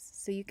box,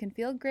 so you can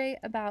feel great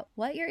about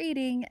what you're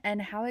eating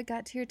and how it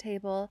got to your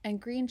table.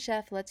 And Green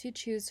Chef lets you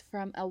choose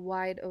from a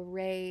wide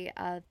array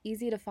of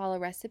easy to follow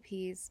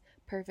recipes,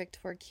 perfect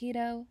for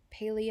keto,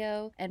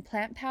 paleo, and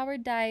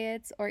plant-powered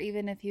diets, or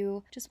even if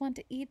you just want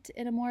to eat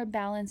in a more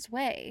balanced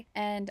way.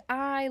 And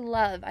I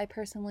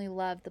personally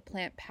love the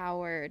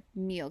plant-powered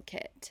meal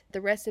kit.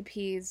 The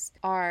recipes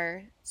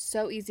are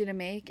so easy to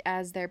make,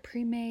 as they're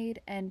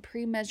pre-made and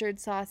pre-measured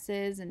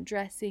sauces and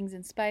dressings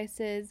and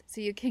spices, so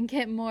you can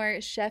get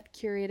more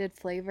chef-curated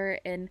flavor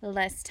in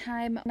less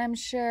time. And I'm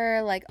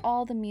sure, like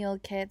all the meal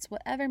kits,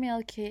 whatever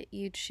meal kit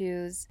you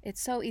choose,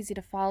 it's so easy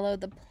to follow.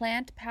 The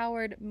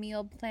plant-powered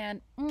meal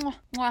plan,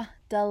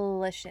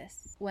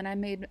 delicious. When I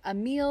made a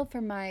meal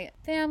for my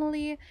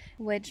family,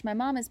 which my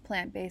mom is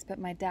plant-based but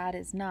my dad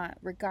is not,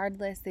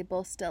 regardless, they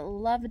both still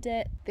loved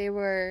it. They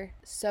were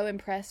so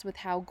impressed with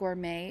how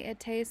gourmet it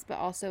tastes, but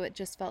also it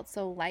just felt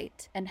so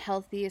light and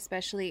healthy.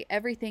 Especially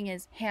everything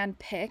is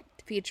hand-picked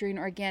featuring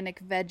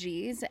organic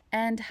veggies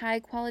and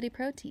high-quality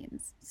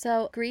proteins.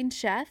 So Green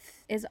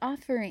Chef is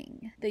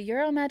offering the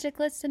Euromagic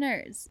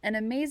listeners an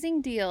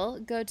amazing deal.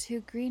 Go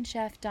to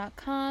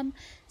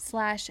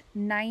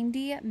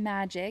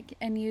greenchef.com/90magic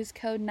and use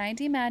code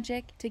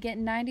 90magic to get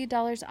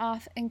 $90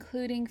 off,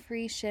 including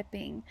free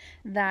shipping.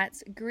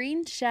 That's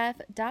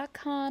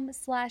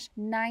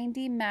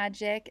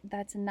greenchef.com/90magic.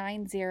 That's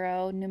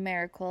 90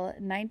 numerical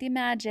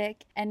 90magic,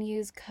 and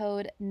use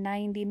code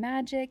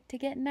 90magic to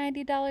get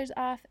 $90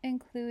 off,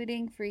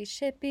 including free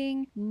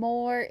shipping.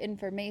 More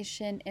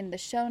information in the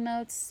show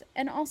notes,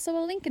 and also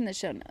a link in the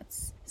show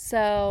notes.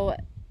 So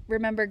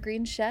remember,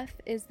 Green Chef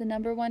is the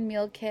 #1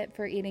 meal kit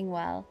for eating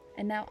well.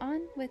 And now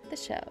on with the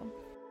show.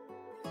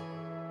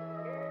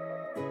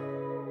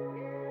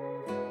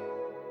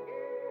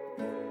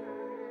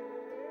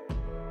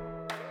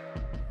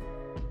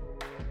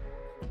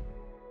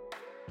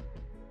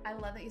 I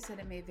love that you said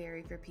it may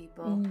vary for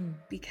people,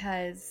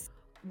 because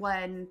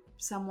when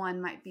someone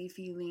might be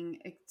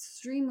feeling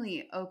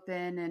extremely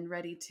open and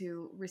ready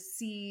to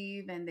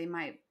receive, and they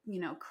might,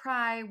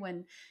 cry,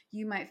 when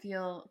you might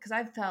feel, because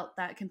I've felt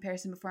that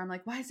comparison before. I'm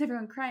like, why is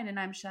everyone crying and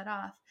I'm shut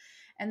off?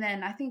 And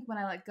then I think when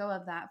I let go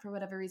of that, for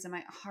whatever reason,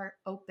 my heart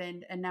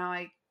opened, and now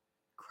I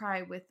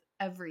cry with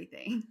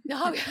everything.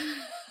 No.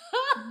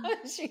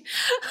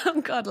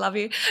 God love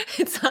you.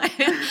 It's like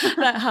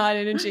that hard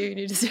energy, and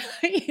you're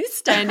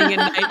standing in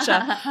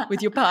nature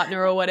with your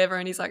partner or whatever,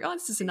 and he's like, oh,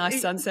 this is a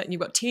nice sunset, and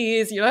you've got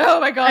tears. You're like, oh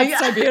my God, it's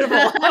so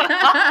beautiful.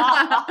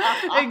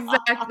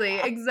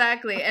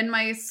 Exactly. And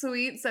my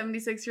sweet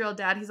 76-year-old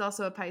dad, he's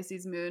also a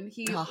Pisces moon.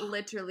 He's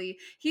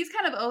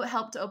kind of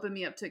helped open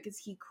me up to it, because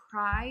he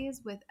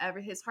cries with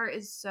his heart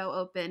is so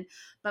open.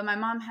 But my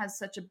mom has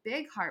such a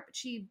big heart, but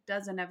she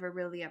doesn't ever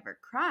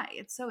cry.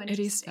 It's so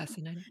interesting. It is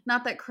fascinating.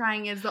 Not that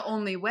crying is the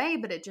only way,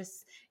 but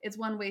it's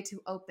one way to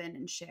open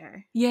and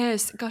share.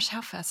 Yes. Gosh,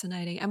 how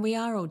fascinating. And we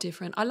are all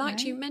different. I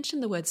liked you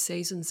mentioned the word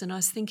seasons, and I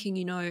was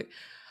thinking, I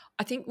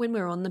think when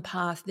we're on the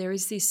path, there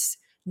is this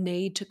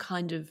need to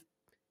kind of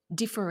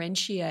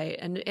differentiate,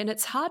 and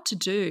it's hard to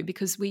do,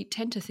 because we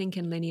tend to think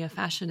in linear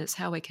fashion. It's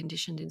how we're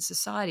conditioned in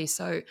society.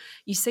 So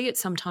you see it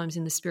sometimes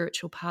in the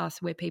spiritual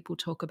path, where people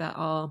talk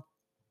about,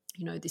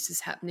 this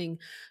is happening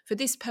for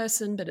this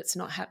person, but it's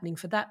not happening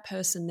for that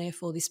person.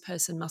 Therefore, this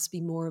person must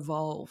be more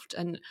evolved.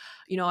 And,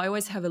 I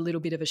always have a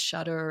little bit of a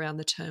shudder around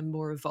the term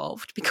more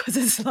evolved, because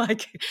it's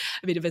like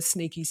a bit of a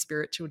sneaky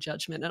spiritual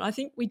judgment. And I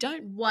think we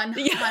don't.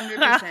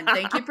 100%.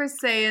 Thank you for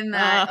saying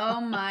that.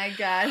 Oh my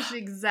gosh,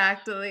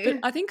 exactly.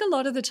 But I think a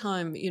lot of the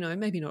time,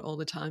 maybe not all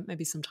the time,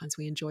 maybe sometimes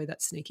we enjoy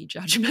that sneaky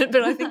judgment,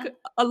 but I think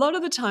a lot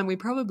of the time we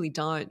probably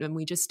don't, and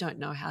we just don't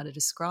know how to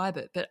describe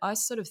it. But I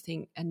sort of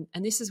think, and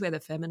this is where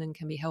the feminine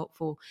can be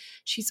helpful,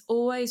 she's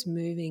always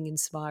moving in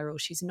spiral.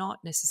 She's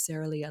not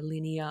necessarily a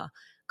linear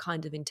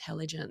kind of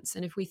intelligence.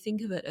 And if we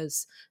think of it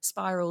as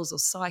spirals or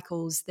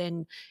cycles,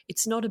 then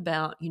it's not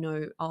about,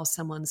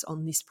 someone's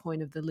on this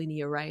point of the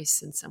linear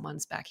race and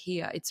someone's back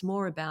here. It's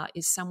more about,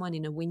 is someone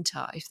in a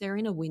winter? If they're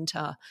in a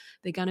winter,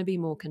 they're going to be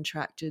more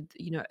contracted,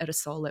 at a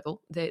soul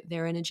level.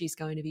 Their energy is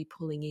going to be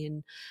pulling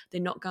in. They're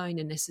not going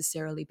to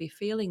necessarily be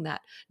feeling that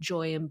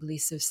joy and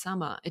bliss of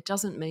summer. It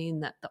doesn't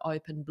mean that the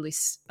open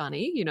bliss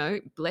bunny,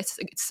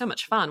 it's so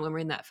much fun when we're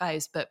in that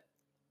phase, but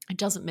it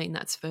doesn't mean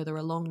that's further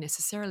along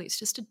necessarily. It's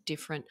just a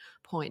different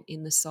point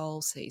in the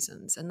soul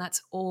seasons, and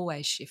that's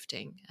always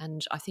shifting.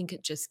 And I think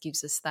it just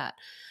gives us that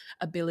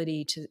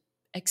ability to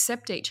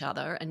accept each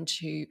other and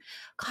to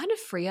kind of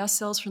free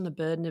ourselves from the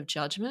burden of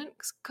judgment.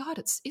 Because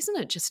God, isn't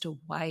it just a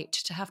weight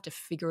to have to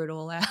figure it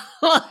all out?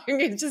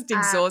 It's just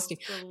exhausting.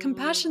 Absolutely.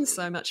 Compassion's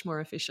so much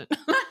more efficient.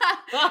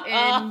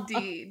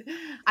 Indeed.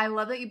 I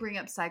love that you bring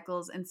up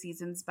cycles and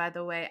seasons, by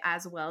the way,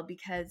 as well,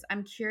 because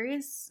I'm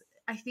curious.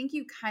 I think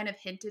you kind of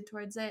hinted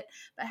towards it,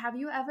 but have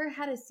you ever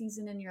had a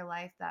season in your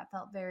life that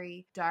felt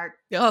very dark?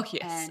 Oh,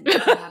 yes. And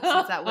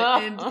perhaps that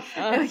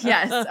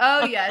yes.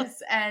 Oh,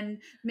 yes.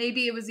 And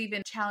maybe it was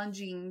even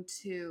challenging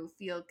to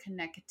feel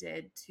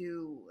connected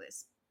to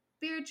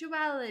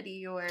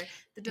spirituality or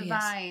the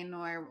divine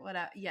or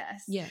whatever.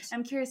 Yes.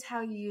 I'm curious how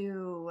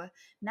you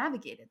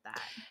navigated that.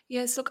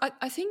 Yes. Look,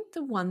 I think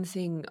the one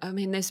thing,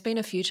 there's been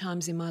a few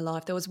times in my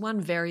life, there was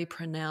one very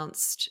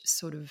pronounced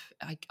sort of,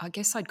 I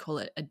guess I'd call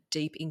it a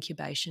deep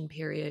incubation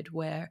period,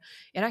 where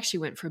it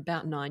actually went for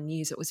about 9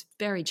 years. It was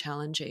very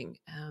challenging.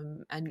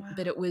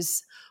 But it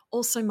was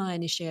also my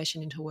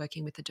initiation into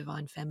working with the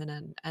divine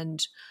feminine.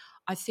 And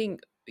I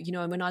think,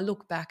 when I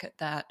look back at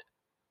that,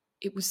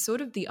 it was sort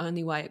of the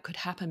only way it could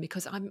happen,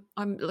 because I'm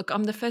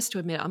the first to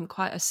admit I'm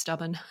quite a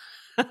stubborn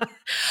and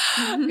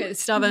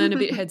a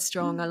bit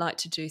headstrong. I like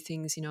to do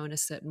things, in a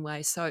certain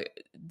way. So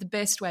the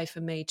best way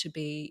for me to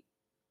be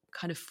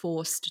kind of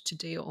forced to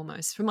deal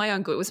almost for my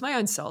own good. It was my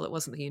own soul. It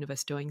wasn't the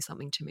universe doing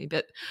something to me,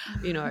 but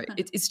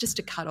it's just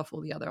to cut off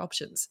all the other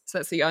options. So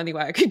that's the only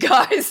way I could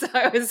go. So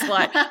it was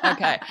like,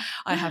 okay,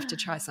 I have to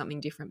try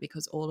something different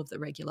because all of the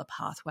regular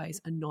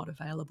pathways are not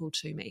available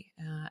to me.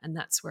 And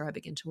that's where I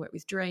began to work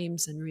with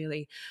dreams and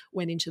really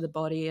went into the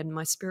body, and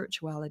my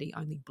spirituality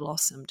only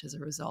blossomed as a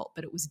result.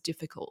 But it was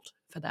difficult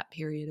for that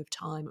period of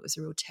time. It was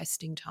a real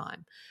testing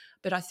time.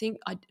 But I think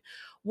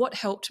what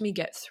helped me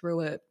get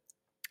through it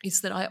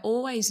is that I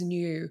always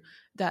knew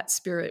that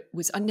spirit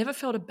I never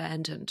felt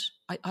abandoned.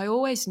 I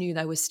always knew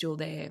they were still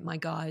there, my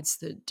guides,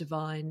 the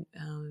divine,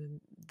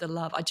 the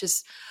love.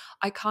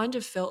 I kind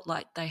of felt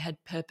like they had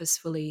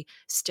purposefully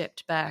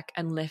stepped back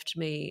and left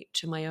me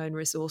to my own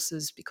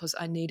resources because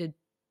I needed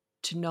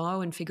to know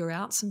and figure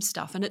out some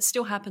stuff. And it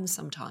still happens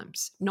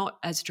sometimes, not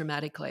as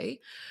dramatically,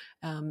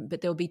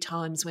 but there'll be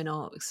times when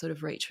I'll sort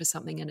of reach for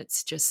something and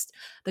it's just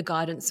the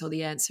guidance or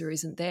the answer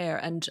isn't there.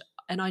 And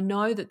I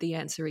know that the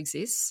answer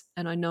exists,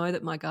 and I know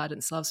that my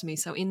guidance loves me.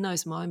 So in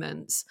those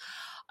moments,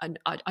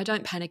 I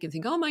don't panic and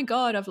think, oh my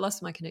God, I've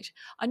lost my connection.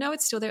 I know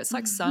it's still there. It's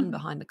like sun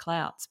behind the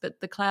clouds,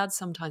 but the clouds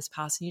sometimes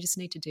pass and you just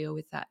need to deal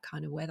with that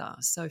kind of weather.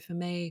 So for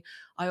me,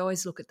 I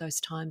always look at those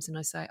times and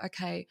I say,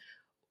 okay,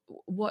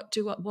 what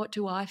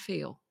do I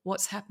feel?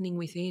 What's happening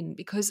within?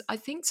 Because I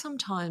think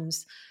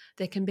sometimes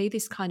there can be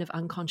this kind of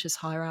unconscious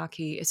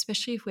hierarchy,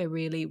 especially if we're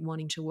really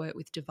wanting to work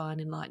with divine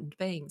enlightened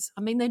beings.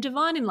 I mean, they're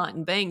divine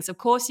enlightened beings. Of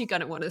course, you're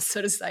going to want to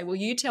sort of say, well,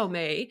 you tell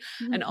me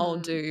and I'll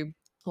do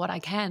what I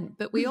can.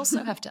 But we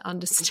also have to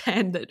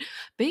understand that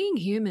being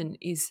human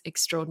is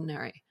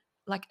extraordinary.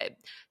 Like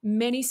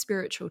many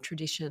spiritual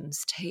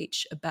traditions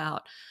teach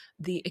about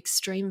the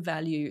extreme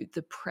value,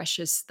 the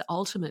precious, the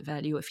ultimate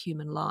value of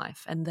human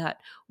life, and that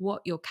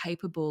what you're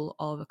capable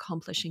of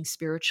accomplishing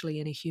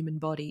spiritually in a human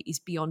body is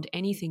beyond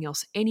anything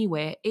else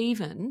anywhere,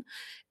 even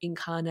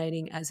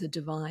incarnating as a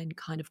divine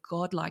kind of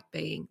godlike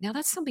being. Now,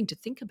 that's something to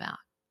think about.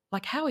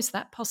 Like, how is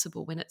that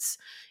possible when it's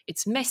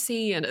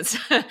messy and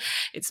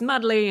it's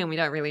muddly and we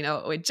don't really know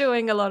what we're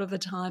doing a lot of the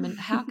time? And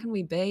how can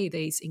we be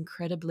these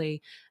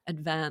incredibly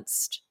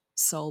advanced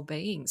soul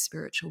beings,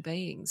 spiritual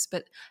beings?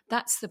 But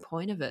that's the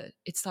point of it.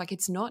 It's like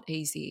it's not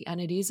easy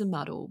and it is a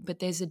muddle, but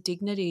there's a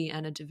dignity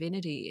and a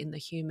divinity in the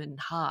human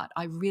heart.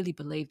 I really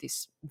believe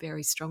this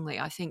very strongly.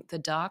 I think the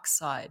dark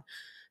side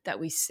that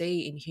we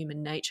see in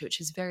human nature, which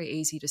is very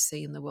easy to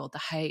see in the world, the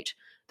hate,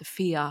 the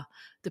fear,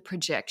 the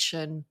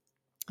projection,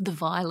 the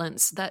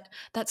violence,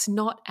 that's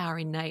not our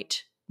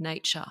innate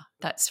nature.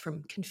 That's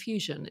from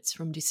confusion, it's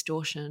from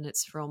distortion,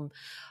 it's from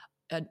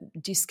a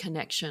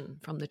disconnection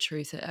from the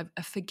truth,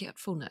 a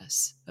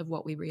forgetfulness of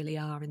what we really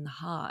are in the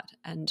heart.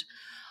 And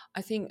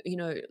I think,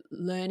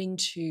 learning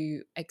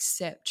to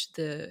accept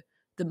the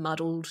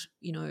muddled,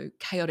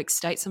 chaotic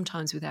state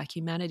sometimes with our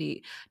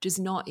humanity does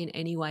not in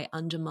any way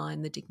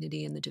undermine the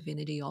dignity and the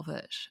divinity of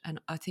it. And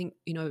I think,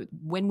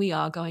 when we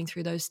are going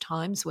through those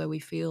times where we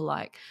feel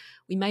like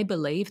we may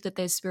believe that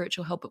there's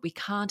spiritual help, but we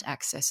can't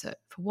access it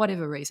for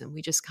whatever reason,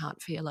 we just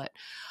can't feel it.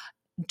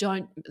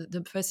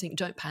 The first thing,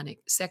 don't panic.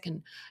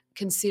 Second,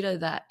 consider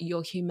that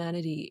your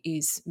humanity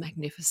is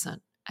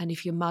magnificent. And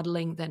if you're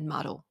muddling, then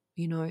muddle.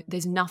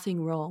 There's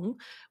nothing wrong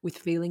with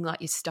feeling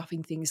like you're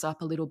stuffing things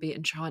up a little bit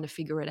and trying to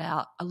figure it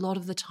out. A lot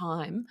of the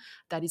time,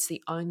 that is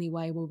the only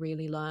way we'll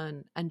really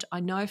learn. And I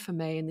know for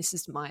me, and this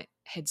is my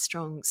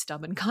headstrong,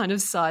 stubborn kind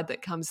of side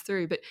that comes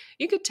through, but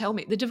you could tell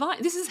me, the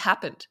divine, this has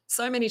happened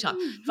so many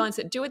times. Divine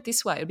said, do it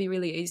this way. It'll be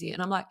really easy.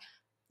 And I'm like,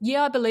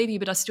 yeah, I believe you,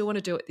 but I still want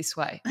to do it this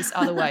way, this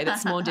other way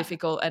that's more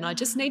difficult. And I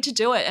just need to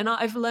do it. And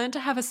I've learned to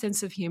have a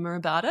sense of humor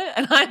about it.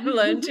 And I've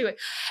learned to,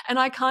 and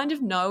I kind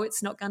of know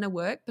it's not going to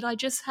work, but I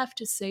just have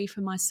to see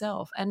for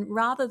myself. And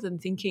rather than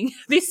thinking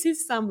this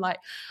is some like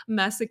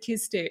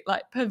masochistic,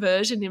 like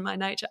perversion in my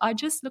nature, I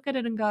just look at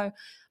it and go,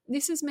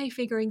 this is me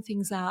figuring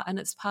things out, and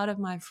it's part of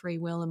my free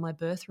will and my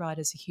birthright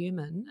as a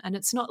human. And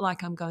it's not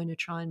like I'm going to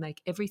try and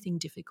make everything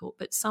difficult,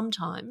 but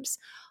sometimes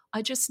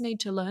I just need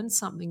to learn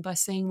something by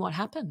seeing what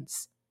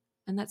happens.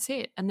 And that's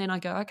it. And then I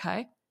go,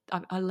 okay,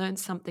 I learned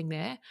something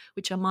there,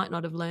 which I might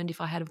not have learned if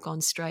I had have gone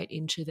straight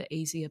into the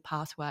easier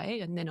pathway.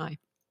 And then I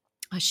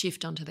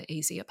shift onto the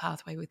easier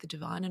pathway with the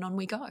divine, and on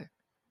we go.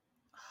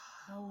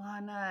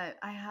 Alana,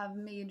 I have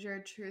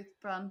major truth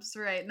bumps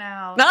right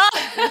now.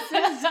 This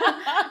is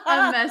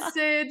a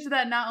message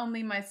that not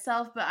only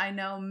myself, but I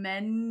know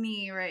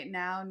many right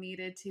now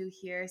needed to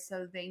hear.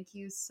 So thank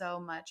you so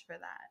much for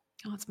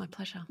that. Oh, it's my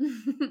pleasure.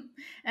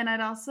 And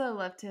I'd also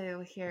love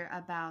to hear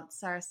about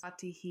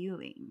Saraswati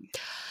healing.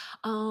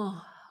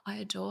 Oh, I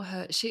adore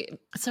her.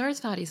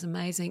 Saraswati is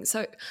amazing.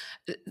 So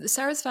the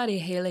Saraswati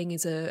healing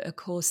is a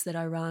course that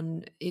I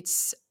run.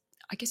 It's,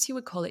 I guess you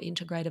would call it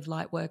integrative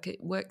light work.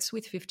 It works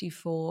with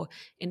 54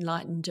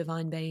 enlightened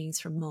divine beings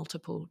from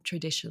multiple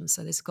traditions.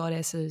 So there's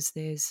goddesses,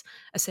 there's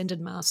ascended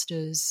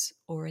masters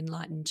or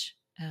enlightened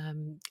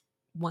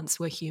once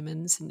were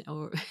humans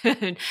or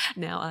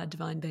now are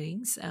divine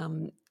beings.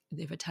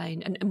 they've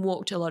attained and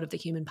walked a lot of the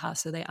human path,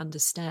 so they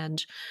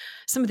understand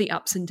some of the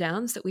ups and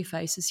downs that we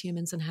face as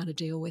humans and how to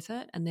deal with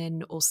it. And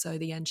then also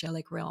the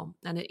angelic realm,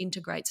 and it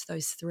integrates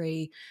those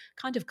three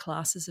kind of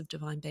classes of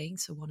divine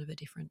beings, for want of a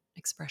different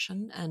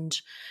expression,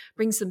 and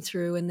brings them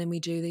through. And then we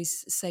do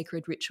these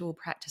sacred ritual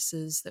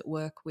practices that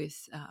work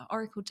with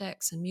oracle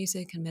decks and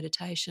music and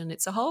meditation.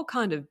 It's a whole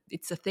kind of,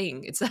 it's a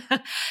thing. It's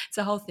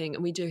a whole thing.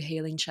 And we do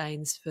healing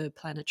chains for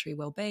planetary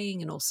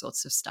well-being and all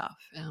sorts of stuff.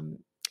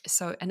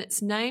 And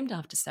it's named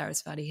after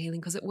Sarasvati healing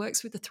because it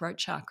works with the throat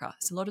chakra.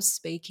 There's a lot of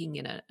speaking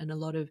in it and a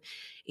lot of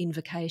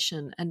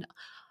invocation. And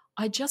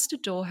I just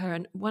adore her.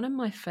 And one of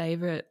my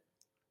favorite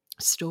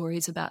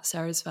stories about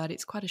Sarasvati,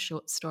 it's quite a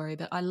short story,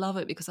 but I love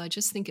it because I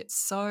just think it's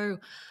so,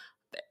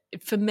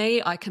 for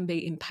me, I can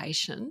be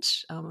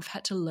impatient. I've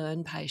had to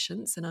learn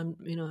patience, and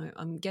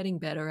I'm getting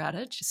better at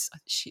it, just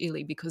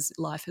sheerly because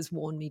life has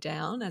worn me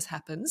down, as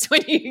happens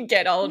when you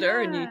get older.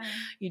 And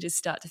you just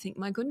start to think,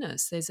 my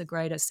goodness, there's a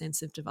greater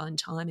sense of divine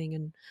timing,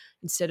 and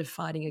instead of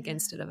fighting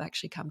against it, I've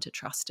actually come to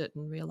trust it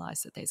and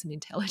realize that there's an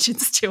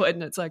intelligence to it,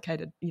 and it's okay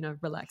to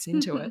relax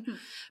into it.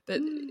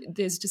 But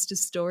there's just a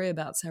story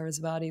about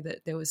Sarasvati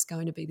that there was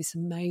going to be this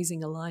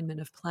amazing alignment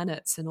of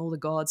planets, and all the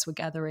gods were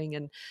gathering,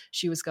 and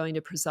she was going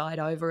to preside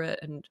over it.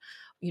 And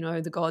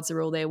the gods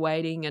are all there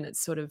waiting, and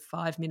it's sort of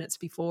 5 minutes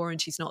before and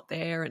she's not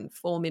there, and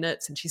 4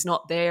 minutes and she's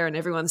not there, and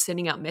everyone's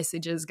sending out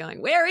messages going,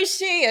 where is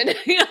she? And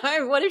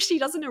what if she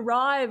doesn't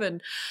arrive?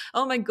 And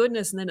oh my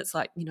goodness. And then it's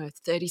like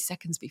 30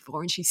 seconds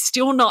before and she's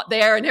still not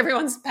there, and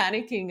everyone's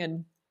panicking.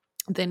 And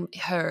then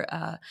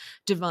her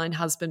divine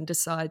husband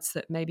decides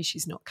that maybe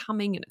she's not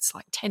coming, and it's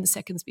like 10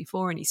 seconds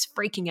before, and he's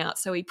freaking out.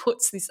 So he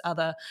puts this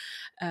other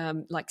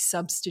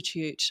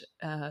substitute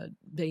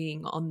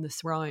being on the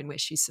throne where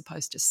she's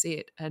supposed to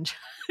sit. And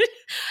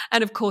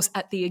and of course,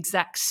 at the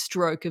exact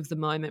stroke of the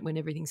moment when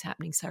everything's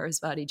happening,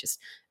 Sarasvati just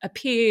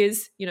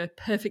appears,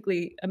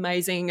 perfectly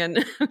amazing,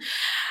 and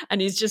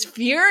he's just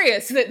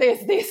furious that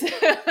there's this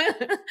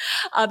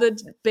other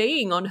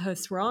being on her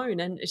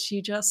throne. And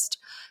she just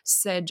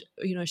said,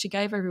 she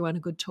gave everyone a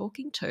good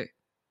talking to.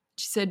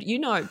 She said,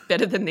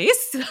 better than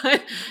this.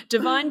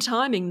 Divine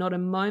timing, not a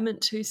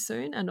moment too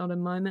soon and not a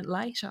moment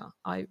later.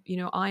 I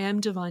am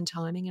divine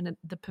timing, and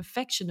the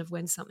perfection of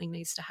when something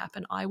needs to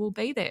happen, I will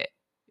be there.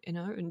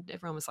 And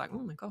everyone was like, oh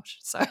my gosh.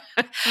 So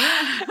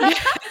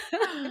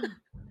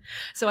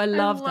so I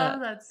love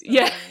that story.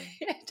 Yeah,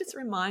 it just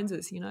reminds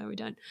us, we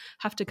don't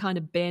have to kind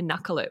of bare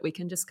knuckle it. We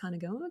can just kind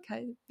of go,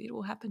 okay, it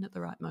will happen at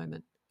the right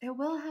moment. It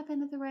will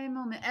happen at the right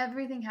moment.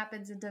 Everything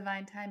happens in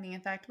divine timing.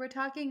 In fact, we're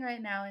talking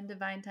right now in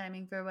divine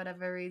timing for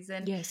whatever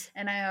reason. Yes.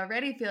 And I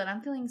already feel it.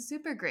 I'm feeling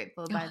super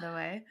grateful, by the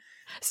way.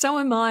 So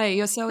am I.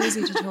 You're so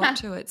easy to talk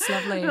to. It's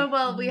lovely.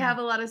 Well, we have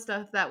a lot of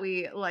stuff that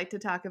we like to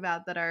talk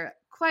about that are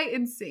quite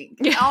in sync.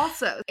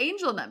 Also,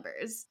 angel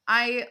numbers.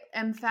 I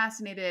am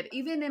fascinated,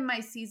 even in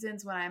my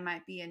seasons when I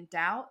might be in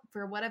doubt,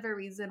 for whatever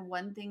reason,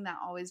 one thing that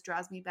always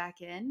draws me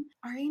back in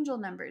are angel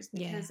numbers,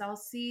 because I'll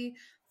see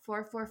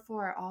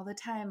 444 all the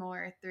time,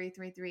 or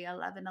 333,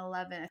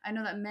 1111. I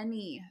know that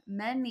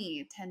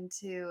many tend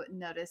to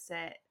notice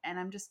it, and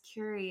I'm just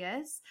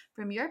curious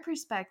from your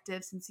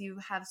perspective, since you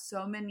have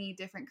so many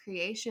different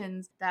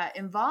creations that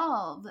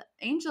involve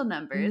angel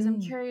numbers.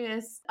 I'm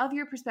curious of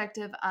your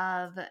perspective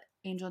of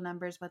angel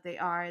numbers, what they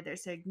are, their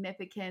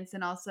significance,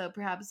 and also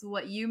perhaps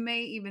what you may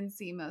even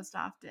see most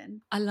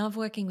often. I love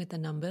working with the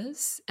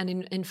numbers. And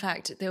in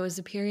fact, there was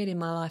a period in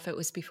my life, it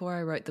was before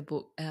I wrote the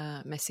book,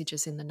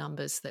 Messages in the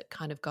Numbers, that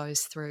kind of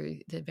goes through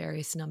the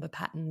various number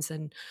patterns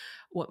and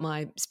what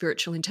my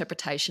spiritual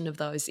interpretation of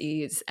those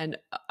is. And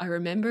I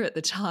remember at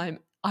the time,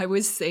 I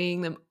was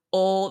seeing them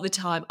all the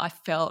time. I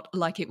felt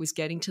like it was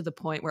getting to the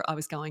point where I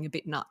was going a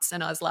bit nuts,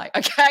 and I was like,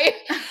 okay,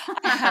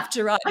 I have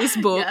to write this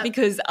book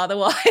because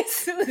otherwise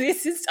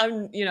this is,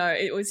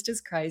 it was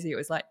just crazy. It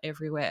was like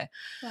everywhere.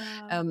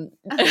 Wow.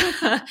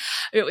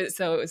 It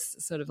was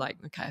sort of like,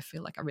 okay, I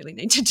feel like I really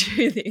need to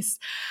do this,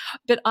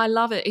 but I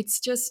love it. It's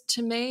just,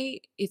 to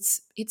me, it's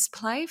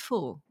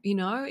playful,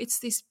 it's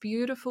this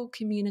beautiful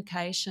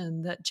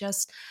communication that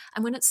just,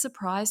 and when it's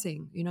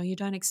surprising, you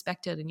don't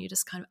expect it, and you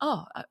just kind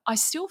of, I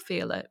still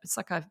feel it. It's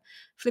like I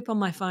flip on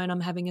my phone,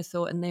 I'm having a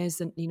thought, and there's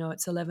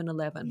it's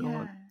 1111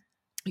 or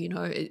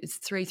it's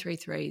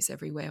 333s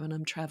everywhere when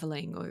I'm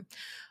traveling, or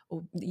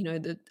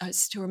I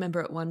still remember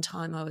at one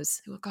time it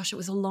was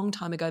a long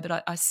time ago,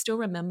 but I still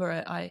remember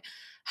it. I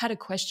had a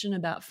question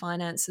about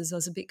finances. I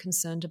was a bit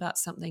concerned about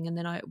something, and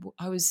then I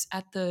was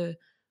at the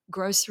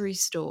grocery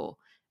store,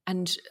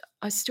 and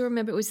I still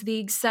remember it was the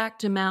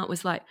exact amount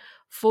was like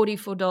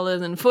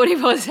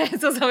 $44.44 or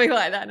something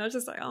like that. And I was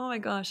just like, oh my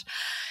gosh.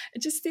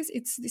 It's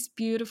this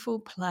beautiful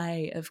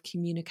play of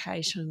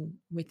communication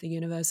with the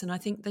universe. And I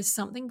think there's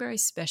something very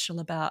special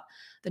about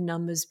the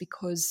numbers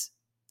because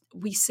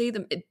we see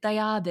them, they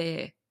are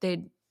there.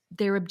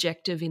 They're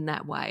objective in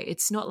that way.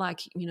 It's not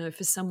like,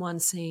 for someone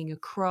seeing a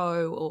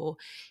crow or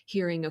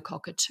hearing a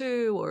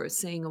cockatoo or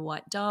seeing a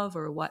white dove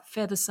or a white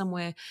feather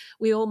somewhere,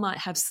 we all might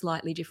have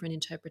slightly different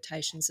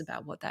interpretations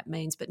about what that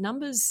means. But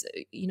numbers,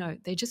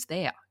 they're just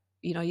there.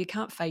 You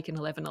can't fake an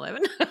 11:11.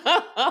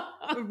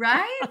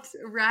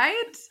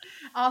 Right.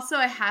 Also,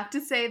 I have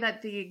to say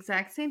that the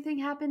exact same thing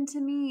happened to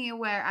me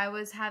where I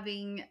was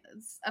having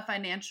a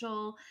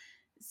financial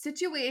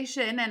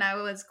situation and I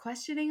was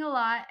questioning a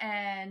lot,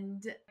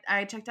 and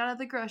I checked out of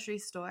the grocery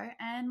store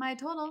and my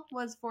total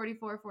was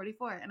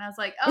 44.44, and I was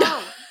like,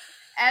 oh,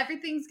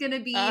 everything's gonna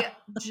be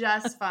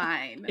just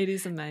fine. It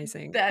is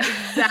amazing. That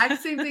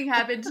exact same thing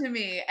happened to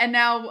me, and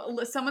now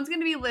someone's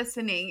gonna be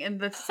listening and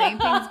the same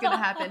thing's gonna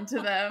happen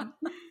to them.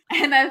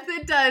 And if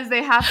it does,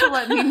 they have to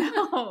let me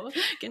know.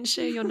 You can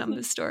share your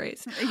number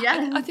stories.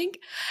 Yeah. I think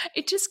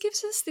it just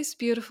gives us this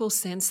beautiful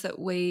sense that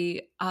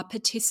we are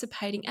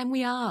participating, and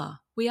we are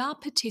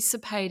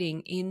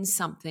participating in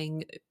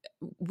something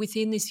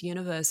within this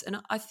universe. And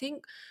I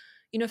think,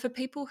 for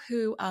people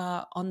who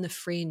are on the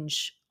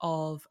fringe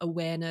of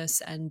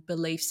awareness and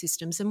belief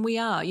systems, and we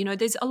are,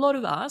 there's a lot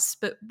of us,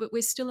 but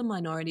we're still a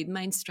minority.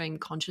 Mainstream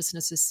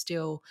consciousness is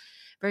still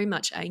very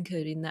much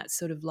anchored in that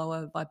sort of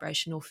lower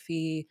vibrational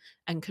fear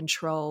and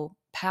control,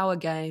 power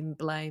game,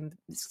 blame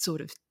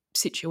sort of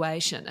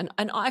situation.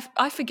 And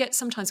I forget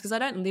sometimes because I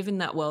don't live in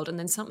that world, and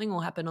then something will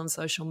happen on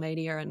social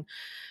media and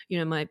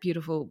my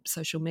beautiful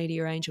social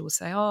media angel will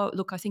say, oh,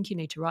 look, I think you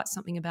need to write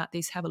something about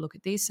this, have a look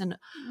at this. And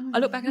I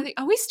look back and I think,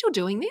 are we still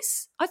doing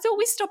this? I thought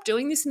we stopped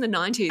doing this in the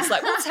 90s.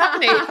 Like, what's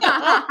happening?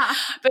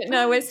 But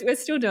no, we're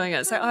still doing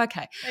it. So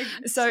okay,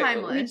 so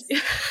timeless.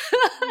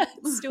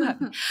 It's still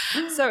happening.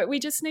 So we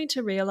just need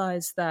to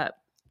realize that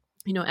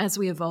as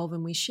we evolve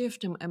and we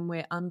shift and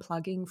we're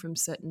unplugging from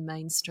certain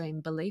mainstream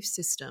belief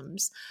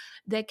systems,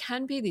 there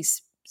can be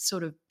this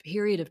sort of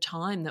period of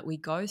time that we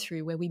go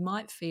through where we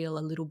might feel a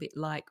little bit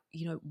like,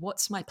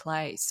 what's my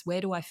place?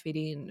 Where do I fit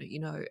in?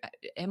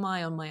 Am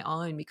I on my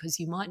own? Because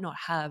you might not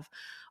have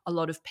a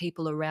lot of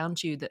people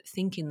around you that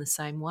think in the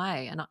same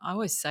way. And I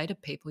always say to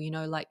people,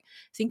 like,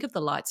 think of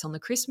the lights on the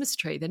Christmas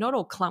tree. They're not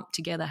all clumped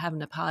together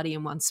having a party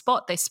in one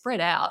spot. They're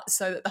spread out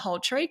so that the whole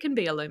tree can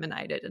be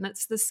illuminated. And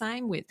it's the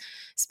same with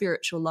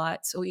spiritual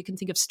lights, or you can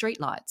think of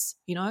street lights.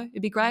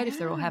 It'd be great if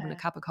they're all having a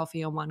cup of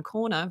coffee on one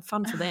corner,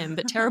 fun for them,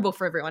 but terrible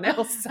for everyone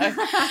else. So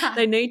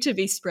they need to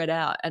be spread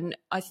out. And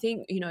I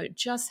think,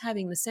 just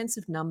having the sense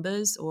of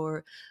numbers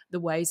or the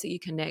ways that you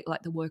connect,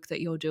 like the work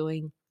that you're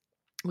doing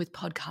with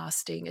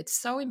podcasting, it's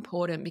so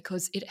important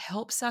because it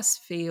helps us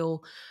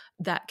feel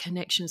that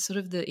connection, sort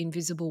of the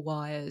invisible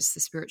wires, the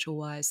spiritual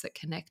wires that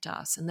connect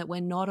us, and that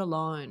we're not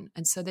alone.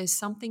 And so there's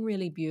something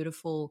really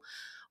beautiful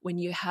when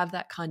you have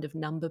that kind of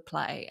number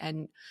play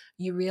and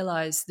you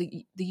realize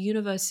the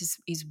universe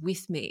is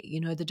with me,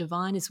 the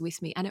divine is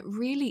with me. And it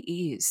really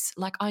is.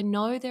 Like, I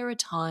know there are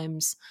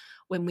times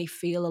when we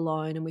feel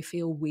alone and we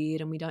feel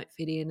weird and we don't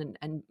fit in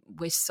and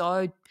we're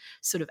so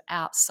sort of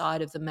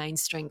outside of the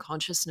mainstream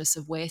consciousness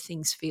of where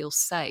things feel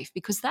safe,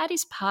 because that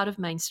is part of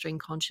mainstream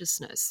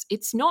consciousness.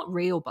 It's not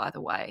real, by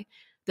the way,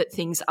 that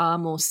things are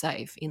more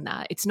safe in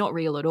that. It's not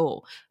real at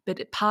all.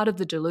 But part of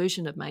the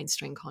delusion of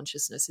mainstream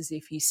consciousness is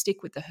if you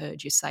stick with the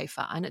herd, you're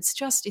safer. And it's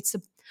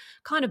a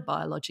kind of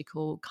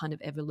biological, kind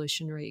of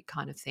evolutionary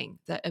kind of thing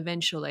that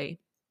eventually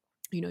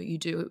you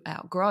do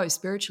outgrow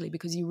spiritually,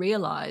 because you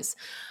realize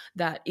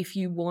that if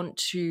you want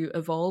to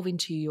evolve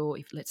into your,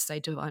 let's say,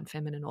 divine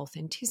feminine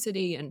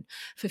authenticity and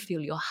fulfill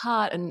your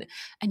heart and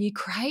you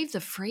crave the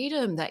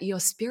freedom that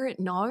your spirit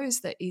knows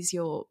that is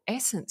your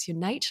essence, your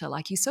nature,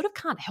 like you sort of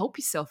can't help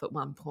yourself at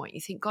one point. You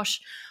think, gosh,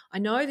 I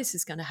know this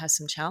is going to have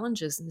some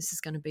challenges and this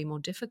is going to be more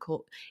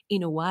difficult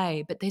in a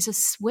way, but there's a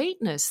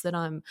sweetness that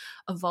I'm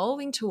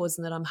evolving towards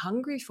and that I'm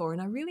hungry for,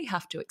 and I really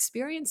have to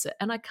experience it.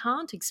 And I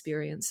can't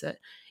experience it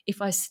if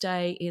I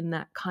stay in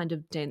that kind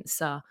of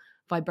denser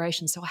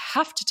vibration. So I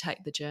have to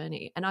take the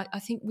journey. And I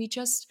think we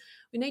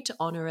need to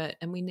honor it,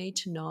 and we need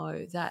to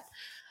know that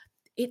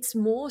it's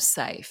more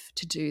safe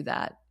to do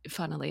that,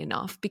 funnily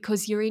enough,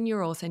 because you're in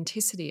your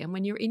authenticity. And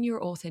when you're in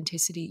your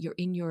authenticity, you're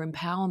in your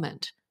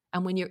empowerment.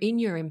 And when you're in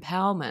your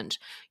empowerment,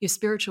 your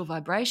spiritual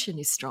vibration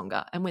is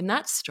stronger. And when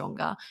that's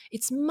stronger,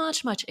 it's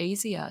much, much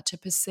easier to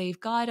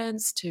perceive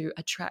guidance, to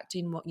attract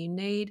in what you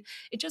need.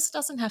 It just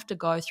doesn't have to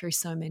go through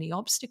so many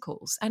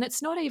obstacles. And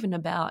it's not even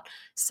about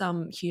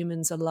some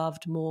humans are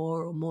loved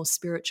more or more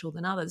spiritual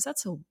than others.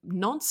 That's all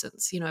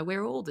nonsense.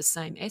 We're all the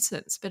same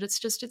essence, but it's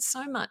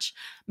so much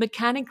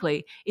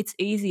mechanically, it's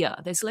easier.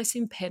 There's less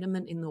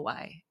impediment in the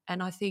way.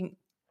 And I think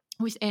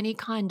with any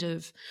kind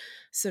of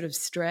sort of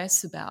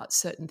stress about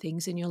certain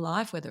things in your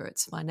life, whether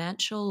it's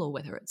financial or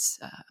whether it's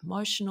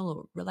emotional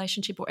or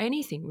relationship or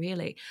anything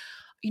really,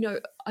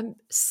 I'm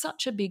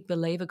such a big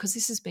believer, because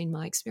this has been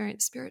my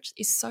experience, spirit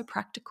is so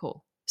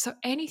practical. So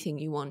anything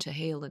you want to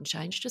heal and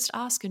change, just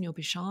ask and you'll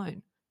be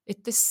shown.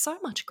 There's so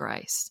much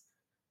grace.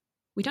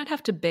 We don't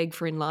have to beg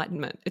for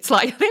enlightenment. It's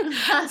like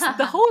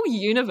the whole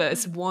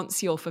universe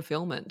wants your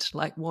fulfillment,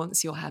 like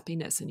wants your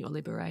happiness and your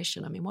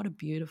liberation. I mean, what a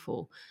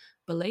beautiful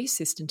belief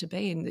system to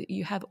be in, that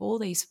you have all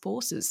these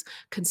forces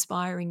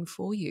conspiring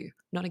for you,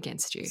 not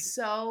against you.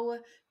 So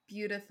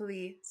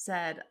Beautifully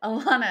said.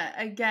 Alana,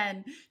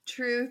 again,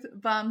 truth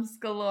bombs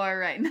galore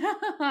right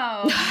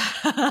now.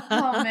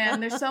 Oh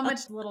man, there's so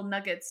much little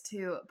nuggets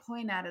to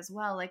point at as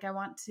well. Like, I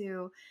want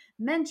to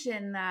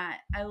mention that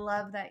I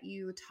love that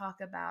you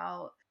talk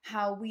about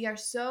how we are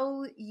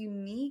so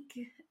unique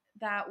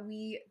that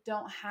we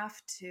don't have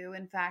to.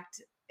 In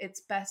fact, it's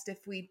best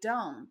if we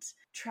don't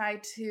try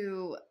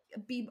to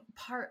be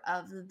part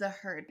of the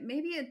herd.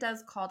 Maybe it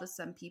does call to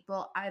some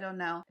people, I don't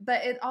know.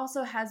 But it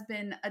also has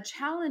been a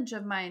challenge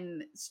of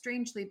mine,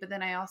 strangely. But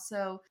then I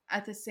also,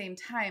 at the same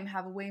time,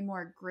 have way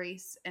more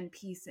grace and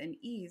peace and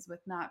ease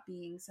with not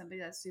being somebody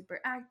that's super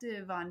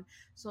active on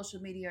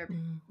social media.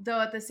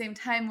 Though at the same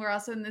time, we're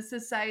also in this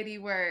society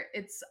where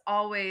it's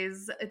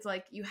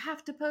like, you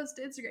have to post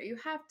to Instagram, you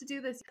have to do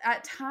this.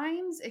 At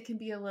times, it can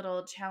be a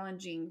little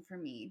challenging for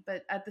me.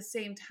 But at the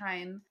same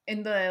time,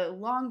 in the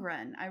long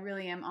run, I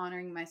really am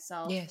honoring myself.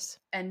 Yes.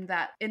 And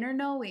that inner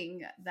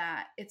knowing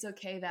that it's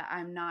okay that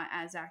I'm not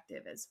as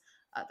active as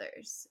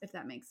others, if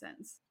that makes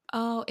sense.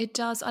 Oh, it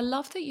does. I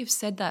love that you've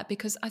said that,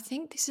 because I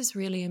think this is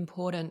really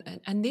important.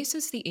 And this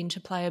is the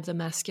interplay of the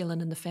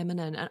masculine and the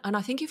feminine. And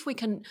I think if we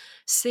can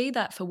see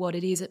that for what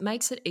it is, it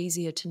makes it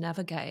easier to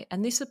navigate.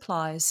 And this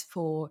applies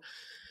for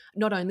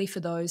not only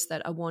for those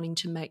that are wanting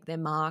to make their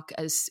mark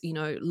as,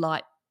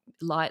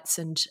 lights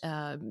and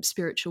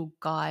spiritual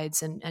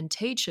guides and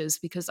teachers,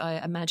 because I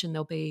imagine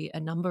there'll be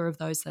a number of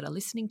those that are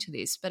listening to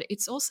this, but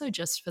it's also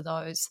just for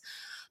those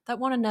that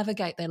want to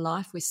navigate their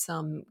life with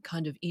some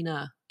kind of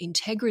inner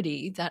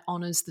integrity that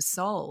honors the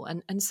soul.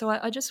 And so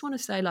I just want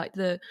to say, like,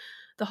 the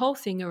whole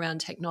thing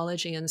around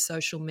technology and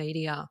social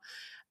media,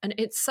 and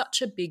it's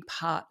such a big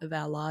part of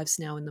our lives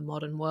now in the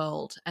modern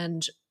world.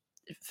 And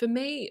for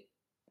me,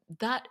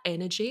 that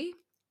energy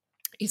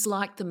is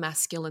like the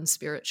masculine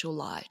spiritual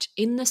light,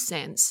 in the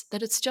sense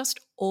that it's just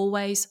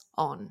always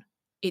on.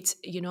 It's,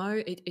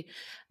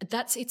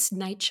 that's its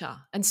nature.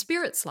 And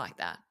spirit's like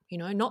that,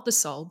 not the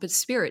soul, but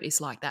spirit is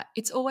like that.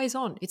 It's always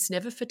on. It's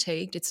never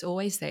fatigued. It's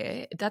always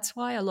there. That's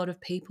why a lot of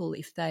people,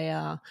 if they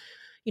are,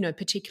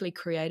 particularly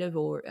creative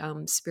or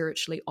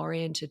spiritually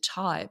oriented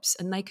types,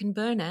 and they can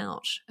burn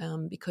out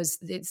because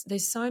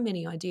there's so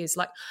many ideas.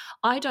 Like,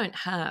 I don't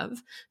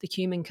have the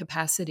human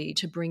capacity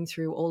to bring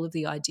through all of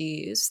the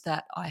ideas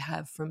that I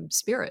have from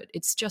spirit.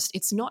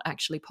 It's not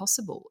actually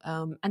possible.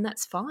 And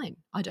that's fine.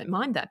 I don't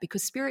mind that,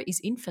 because spirit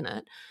is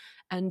infinite.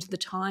 And the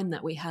time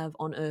that we have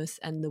on earth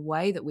and the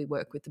way that we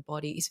work with the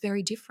body is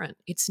very different.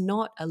 It's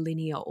not a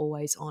linear,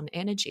 always on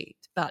energy,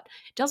 but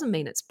it doesn't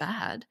mean it's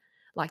bad.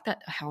 Like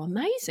that, how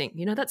amazing.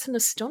 That's an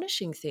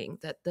astonishing thing,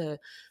 that the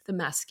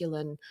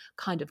masculine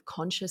kind of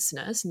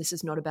consciousness, and this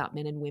is not about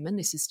men and women,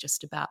 this is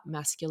just about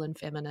masculine,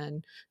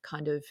 feminine,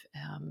 kind of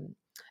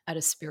at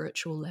a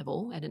spiritual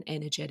level, at an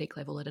energetic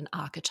level, at an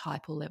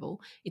archetypal level.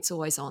 It's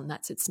always on.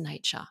 That's its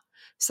nature.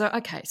 So,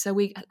 okay, so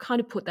we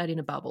kind of put that in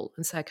a bubble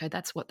and say, okay,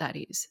 that's what that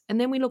is. And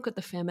then we look at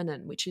the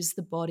feminine, which is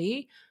the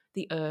body,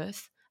 the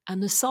earth,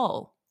 and the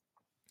soul.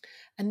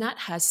 And that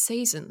has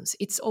seasons.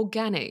 It's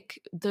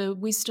organic. The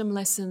wisdom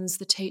lessons,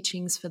 the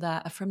teachings for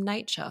that are from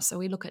nature. So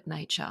we look at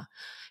nature.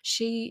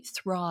 She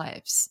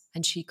thrives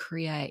and she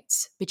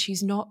creates, but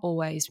she's not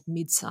always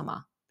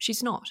midsummer.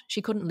 She's not.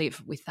 She couldn't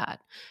live with that.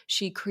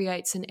 She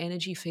creates an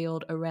energy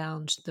field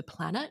around the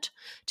planet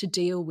to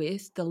deal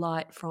with the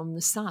light from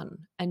the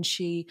sun. And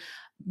she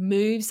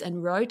moves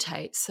and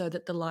rotates so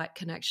that the light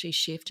can actually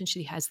shift, and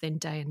she has then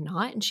day and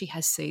night, and she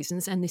has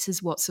seasons, and this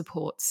is what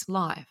supports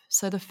life.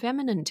 So the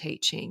feminine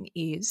teaching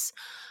is,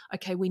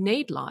 okay, we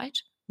need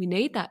light, we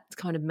need that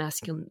kind of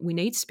masculine, we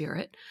need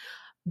spirit,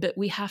 but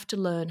we have to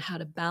learn how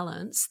to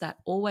balance that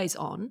always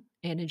on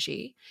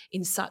energy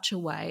in such a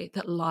way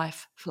that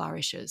life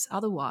flourishes.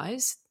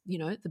 Otherwise,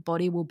 the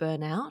body will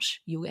burn out.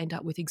 You'll end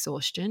up with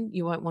exhaustion.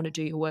 You won't want to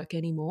do your work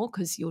anymore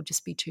because you'll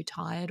just be too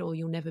tired, or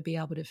you'll never be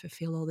able to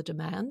fulfill all the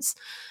demands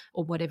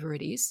or whatever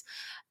it is.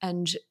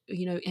 And,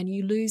 and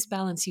you lose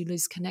balance, you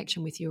lose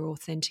connection with your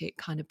authentic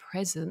kind of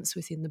presence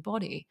within the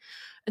body.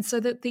 And so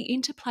that the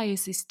interplay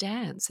is this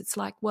dance. It's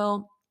like,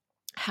 well,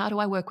 how do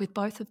I work with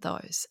both of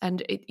those?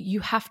 And you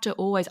have to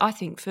always, I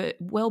think, for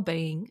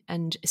well-being,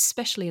 and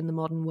especially in the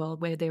modern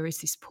world where there is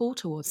this pull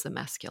towards the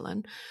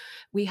masculine,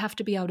 we have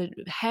to be able to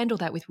handle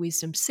that with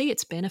wisdom, see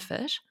its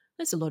benefit.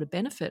 There's a lot of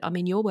benefit. I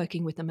mean, you're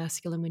working with the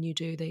masculine when you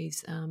do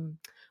these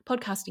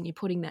podcasting, you're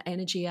putting that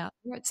energy out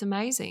there. It's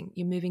amazing.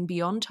 You're moving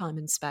beyond time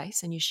and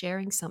space, and you're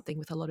sharing something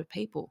with a lot of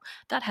people.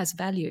 That has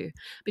value.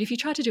 But if you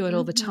try to do it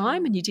all the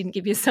time, and you didn't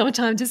give yourself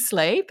time to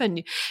sleep,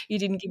 and you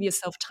didn't give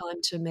yourself time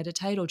to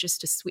meditate, or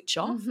just to switch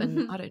off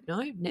and, I don't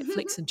know,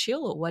 Netflix and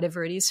chill, or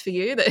whatever it is for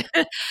you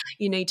that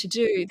you need to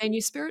do, then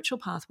your spiritual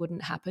path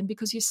wouldn't happen,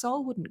 because your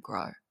soul wouldn't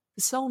grow.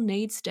 The soul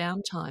needs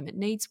downtime. It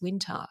needs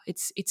winter.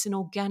 It's an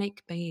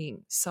organic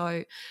being.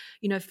 So,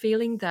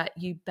 feeling that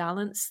you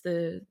balance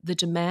the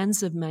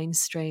demands of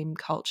mainstream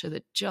culture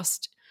that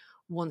just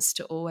wants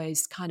to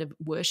always kind of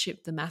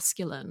worship the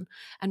masculine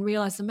and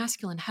realize the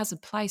masculine has a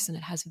place and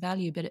it has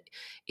value, but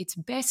its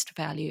best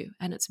value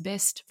and its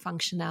best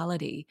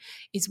functionality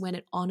is when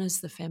it honors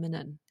the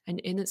feminine. And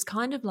it's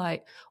kind of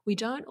like we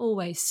don't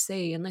always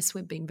see, unless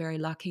we've been very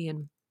lucky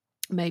and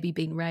maybe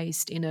been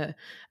raised in a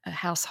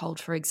household,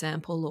 for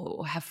example,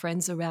 or have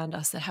friends around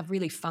us that have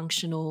really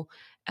functional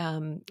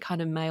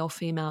kind of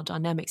male-female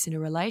dynamics in a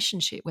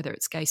relationship, whether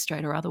it's gay,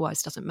 straight, or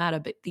otherwise, doesn't matter,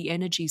 but the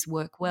energies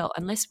work well.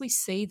 Unless we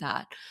see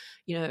that,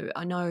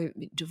 I know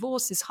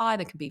divorce is high,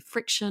 there can be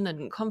friction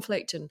and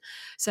conflict, and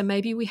so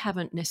maybe we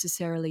haven't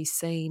necessarily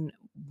seen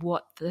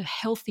what the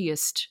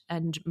healthiest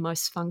and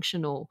most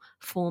functional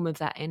form of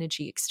that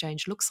energy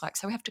exchange looks like.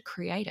 So we have to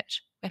create it.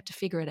 We have to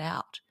figure it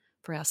out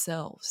for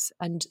ourselves.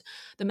 And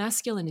the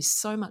masculine is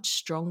so much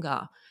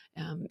stronger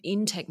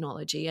in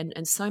technology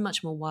and so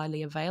much more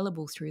widely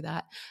available through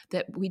that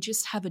we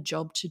just have a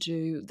job to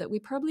do that we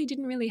probably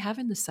didn't really have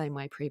in the same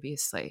way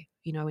previously,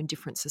 in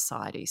different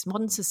societies.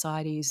 Modern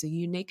society is a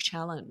unique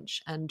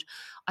challenge. And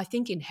I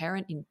think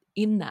inherent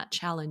in that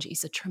challenge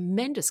is a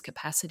tremendous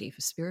capacity for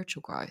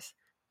spiritual growth.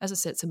 As I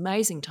said, it's an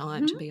amazing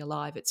time to be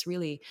alive. It's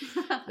really,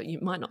 you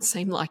might not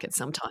seem like it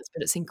sometimes,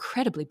 but it's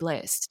incredibly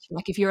blessed.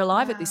 Like if you're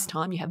alive at this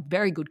time, you have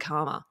very good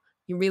karma.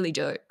 You really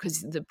do, because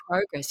the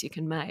progress you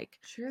can make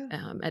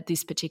at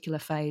this particular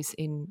phase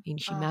in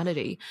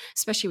humanity,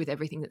 especially with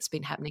everything that's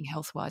been happening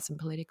health-wise and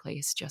politically,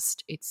 is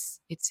just, it's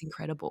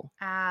incredible.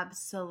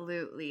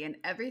 Absolutely. And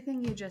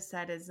everything you just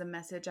said is a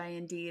message I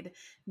indeed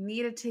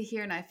needed to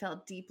hear, and I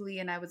felt deeply.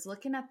 And I was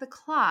looking at the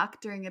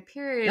clock during a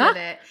period of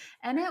it,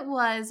 and it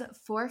was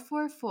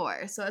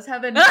 4:44. So I was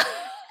having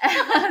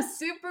a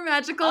super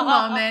magical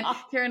moment,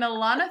 hearing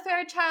Alana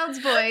Fairchild's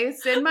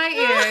voice in my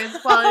ears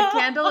while a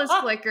candle is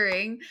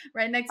flickering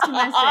right next to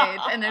my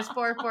stage, and there's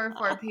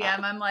 4:44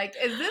 p.m. I'm like,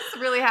 is this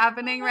really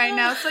happening right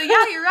now? So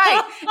yeah, you're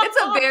right. It's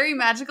a very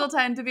magical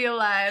time to be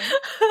alive.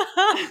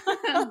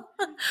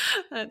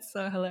 That's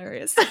so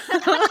hilarious.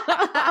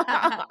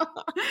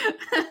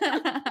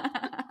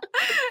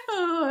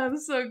 Oh,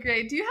 that's so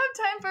great. Do you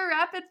have time for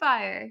rapid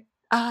fire?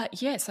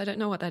 Yes, I don't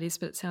know what that is,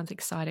 but it sounds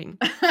exciting.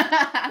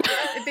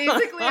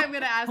 Basically, I'm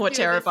going to ask or you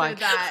terrifying.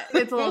 This or that.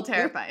 It's a little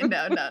terrifying.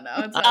 No,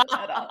 it's not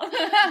at all.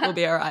 We'll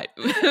be all right.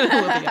 We'll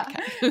be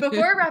okay.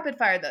 Before rapid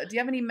fire, though, do you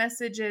have any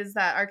messages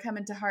that are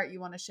coming to heart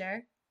you want to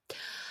share?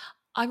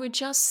 I would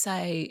just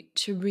say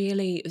to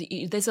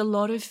really, there's a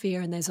lot of fear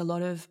and there's a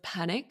lot of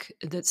panic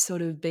that's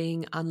sort of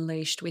being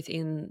unleashed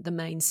within the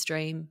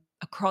mainstream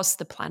across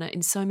the planet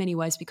in so many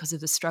ways because of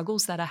the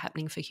struggles that are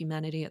happening for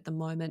humanity at the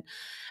moment.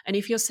 And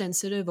if you're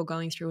sensitive or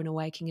going through an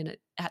awakening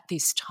at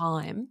this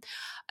time,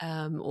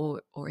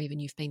 or even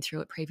you've been through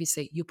it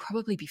previously, you'll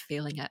probably be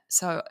feeling it.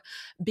 So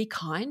be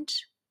kind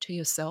to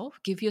yourself.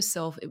 Give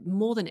yourself,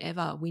 more than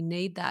ever, we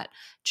need that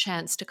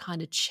chance to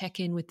kind of check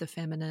in with the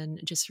feminine,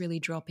 just really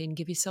drop in,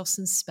 give yourself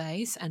some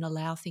space and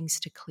allow things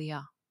to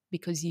clear.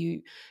 Because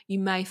you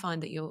may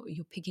find that you're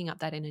picking up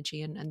that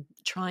energy and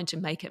trying to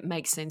make it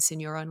make sense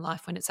in your own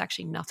life when it's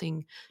actually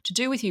nothing to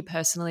do with you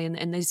personally,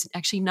 and there's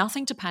actually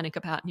nothing to panic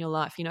about in your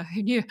life.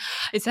 Who knew?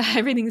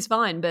 Everything's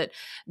fine, but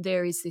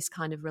there is this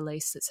kind of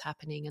release that's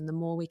happening, and the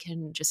more we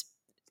can just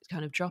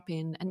kind of drop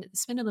in and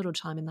spend a little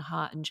time in the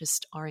heart and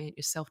just orient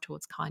yourself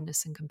towards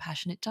kindness and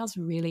compassion, it does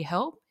really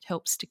help. It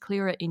helps to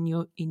clear it in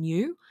you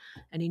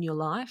and in your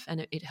life,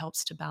 and it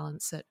helps to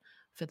balance it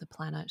for the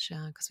planet,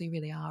 because we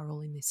really are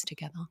all in this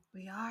together.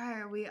 We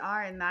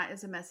are, and that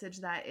is a message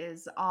that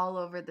is all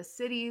over the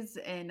cities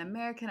in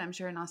America, and I'm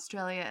sure in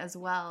Australia as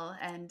well.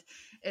 And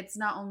it's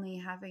not only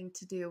having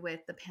to do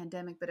with the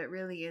pandemic, but it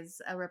really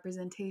is a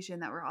representation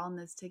that we're all in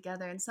this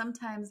together. And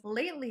sometimes,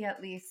 lately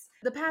at least,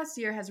 the past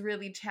year has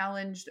really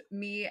challenged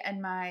me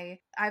and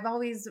I've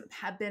always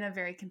been a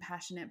very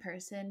compassionate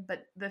person,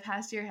 but the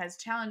past year has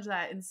challenged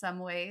that in some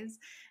ways.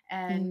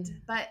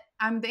 But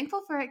I'm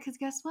thankful for it, because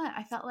guess what?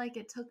 I felt like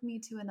it took me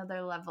to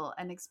another level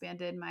and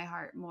expanded my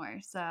heart more.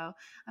 So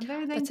I'm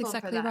very thankful for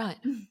that. That's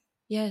exactly right.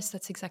 Yes,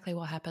 that's exactly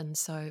what happens.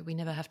 So we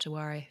never have to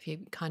worry if you're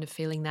kind of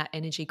feeling that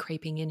energy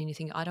creeping in and you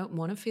think, I don't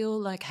want to feel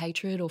like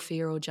hatred or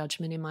fear or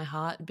judgment in my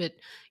heart, but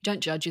don't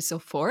judge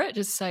yourself for it.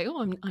 Just say,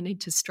 I need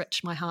to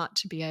stretch my heart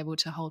to be able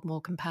to hold more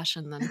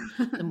compassion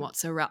than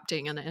what's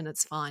erupting, and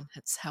it's fine.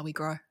 It's how we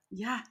grow.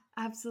 Yeah,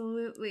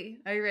 absolutely.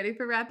 Are you ready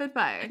for rapid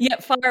fire? Yeah,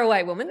 fire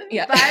away, woman.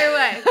 Yeah. Fire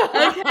away.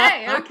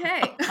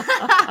 Okay.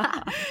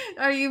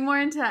 Are you more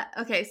into,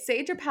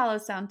 Sage or Palo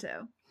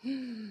Santo?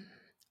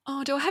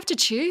 Oh, do I have to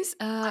choose?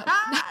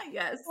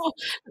 Yes.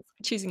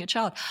 Choosing a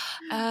child.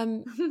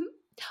 I'm going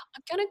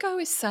to go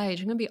with Sage.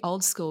 I'm going to be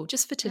old school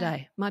just for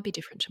today. Might be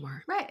different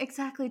tomorrow. Right,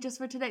 exactly. Just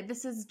for today.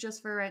 This is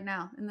just for right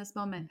now, in this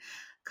moment.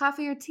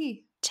 Coffee or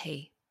tea?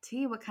 Tea.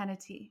 Tea? What kind of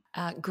tea?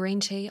 Green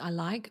tea I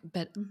like,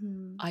 but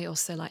I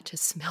also like to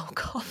smell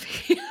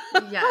coffee.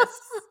 Yes.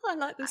 I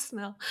like the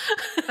smell.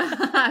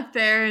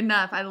 Fair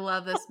enough. I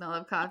love the smell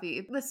of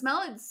coffee. The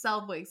smell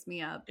itself wakes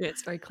me up. Yeah,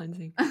 it's very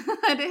cleansing.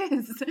 It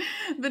is.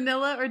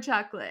 Vanilla or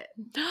chocolate?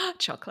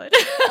 Chocolate.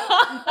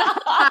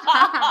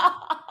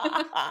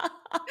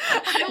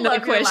 I No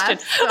love your question.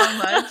 laugh so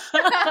much.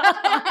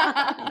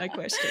 No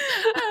question.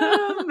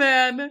 Oh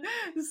man,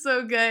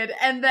 so good.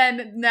 And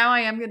then now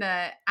I am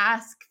gonna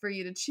ask for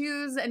you to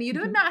choose, and you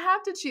do Mhm. not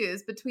have to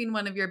choose between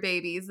one of your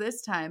babies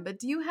this time, but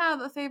do you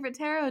have a favorite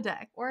tarot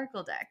deck,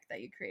 oracle deck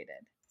that you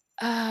created?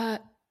 Uh,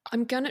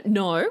 I'm gonna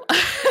no.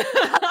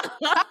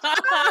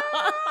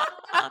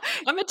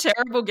 I'm a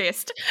terrible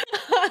guest.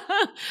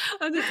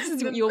 This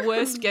is your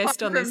worst Far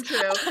guest on from this.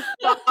 true.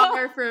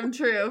 Far from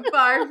true.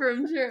 Far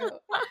from true.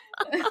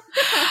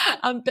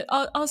 But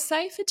I'll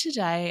say for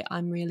today,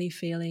 I'm really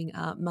feeling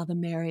Mother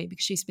Mary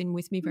because she's been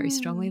with me very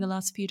strongly the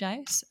last few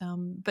days.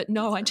 But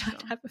no, I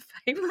don't have a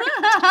favorite.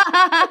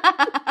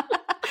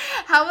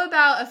 How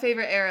about a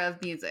favorite era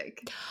of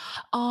music?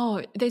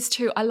 Oh, there's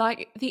two. I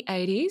like the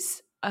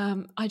 80s.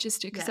 I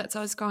just do because Yes.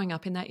 I was growing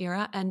up in that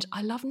era, and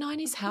I love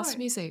 90s Of house course.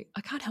 music.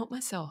 I can't help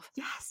myself.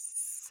 Yes.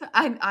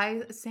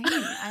 I same.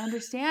 I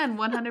understand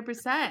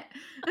 100%.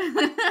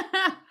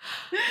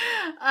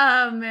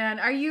 Oh man,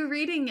 are you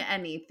reading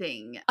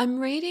anything? I'm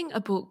reading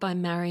a book by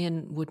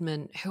Marion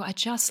Woodman, who I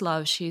just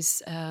love. She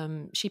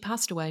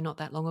passed away not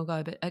that long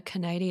ago, but a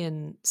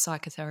Canadian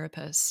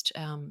psychotherapist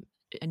and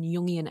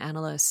Jungian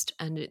analyst,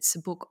 and it's a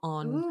book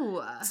on.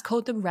 Ooh. It's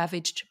called The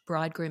Ravaged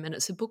Bridegroom, and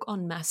it's a book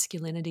on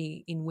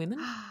masculinity in women.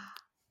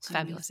 It's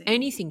fabulous. Amazing.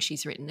 Anything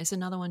she's written. There's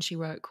another one she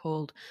wrote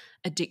called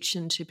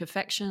Addiction to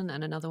Perfection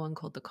and another one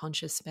called The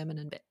Conscious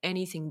Feminine. But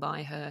anything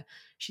by her,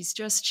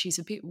 she's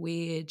a bit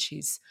weird.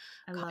 She's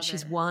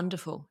it.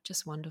 wonderful.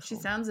 Just wonderful. She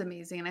sounds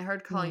amazing. And I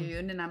heard Call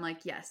Yoon and I'm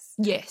like, yes.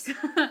 Yes.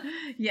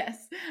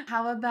 Yes.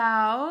 How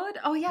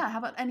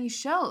about any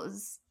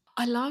shows?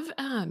 I love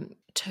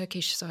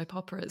Turkish soap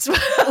operas.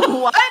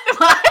 What?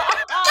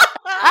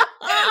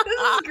 This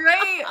is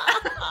great.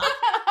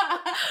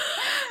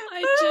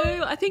 I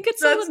do. I think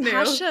it's all the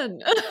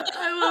passion.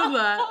 I love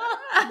that.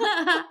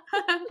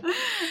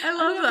 I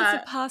love that.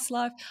 It's a past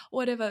life,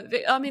 whatever.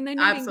 I mean, they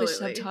need English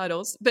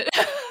subtitles, but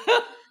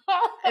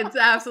it's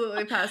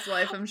absolutely past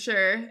life, I'm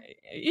sure.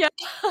 Yeah,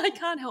 I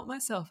can't help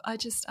myself.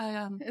 It's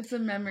a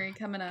memory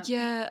coming up.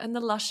 Yeah, and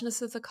the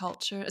lushness of the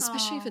culture,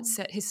 especially if it's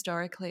set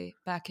historically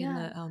back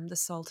in the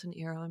Sultan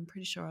era. I'm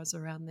pretty sure I was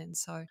around then.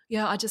 So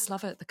yeah, I just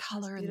love it. The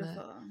color and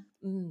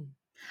the.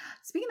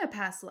 Speaking of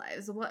past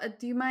lives, what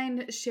do you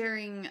mind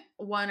sharing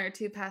one or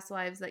two past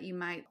lives that you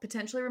might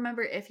potentially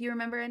remember, if you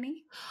remember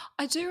any?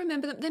 I do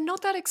remember them. They're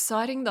not that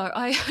exciting though.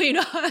 Some people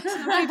say,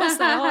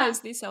 "Oh, it's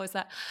this, oh, it's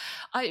that."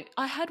 I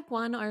had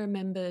one. I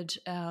remembered.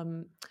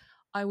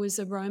 I was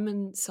a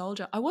Roman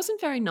soldier. I wasn't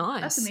very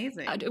nice. That's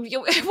amazing.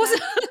 It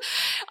wasn't.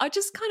 I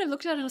just kind of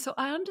looked at it and I thought,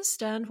 I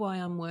understand why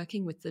I'm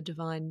working with the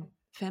divine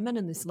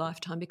feminine this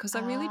lifetime, because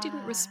I really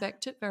didn't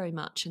respect it very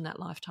much in that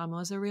lifetime. I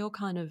was a real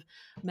kind of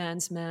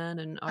man's man,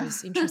 and I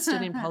was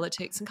interested in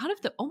politics and kind of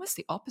almost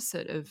the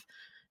opposite of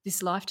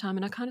this lifetime.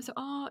 And I kind of thought,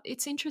 oh,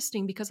 it's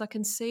interesting because I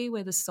can see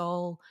where the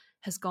soul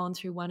has gone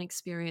through one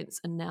experience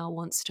and now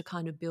wants to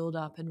kind of build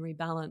up and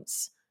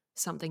rebalance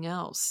something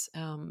else.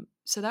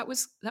 So that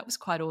was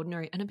quite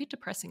ordinary and a bit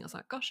depressing. I was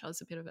like, gosh, I was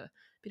a bit of a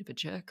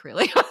jerk,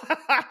 really.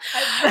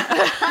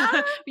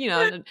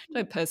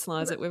 Don't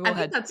personalize it. We've all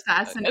had. That's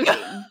fascinating.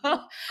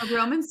 A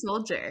Roman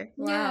soldier.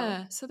 Wow.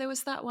 Yeah. So there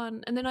was that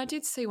one, and then I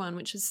did see one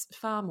which is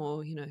far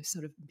more,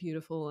 sort of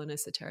beautiful and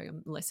esoteric.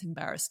 I'm less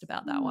embarrassed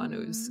about that one.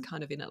 It was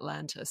kind of in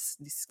Atlantis.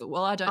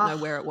 I don't know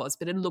where it was,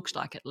 but it looked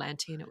like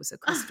Atlantean. It was a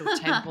crystal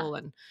temple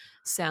and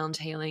sound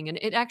healing, and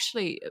it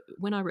actually,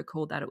 when I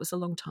recalled that, it was a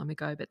long time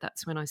ago, but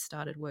that's when I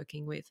started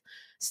working with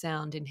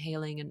sound and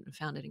healing and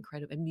found it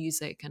incredible, and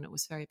music, and it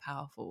was very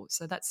powerful.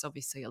 So that's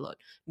obviously a lot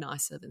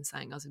nicer than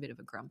saying I was a bit of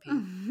a grumpy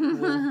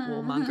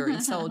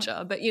warmongering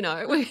soldier. But we've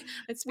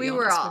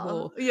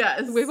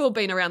all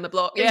been around the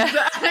block. Yeah,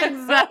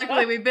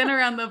 exactly. We've been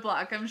around the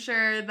block. I'm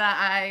sure that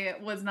I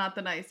was not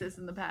the nicest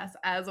in the past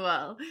as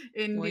well.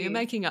 Indeed. Well, you're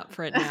making up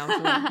for it now.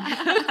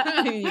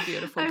 You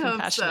beautiful,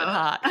 compassionate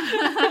heart.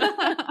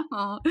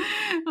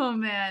 Oh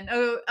man.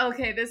 Oh,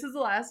 okay. This is the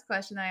last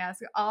question I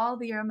ask all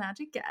the Euro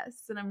Magic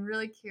guests, and I'm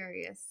really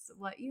curious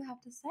what you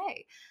have to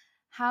say.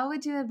 How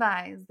would you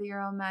advise the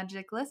Euro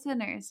Magic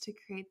listeners to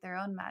create their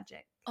own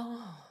magic?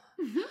 Oh,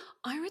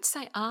 I would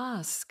say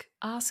ask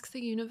the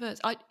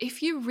universe.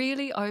 If you're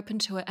really open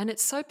to it, and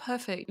it's so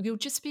perfect, you'll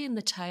just be in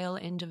the tail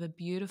end of a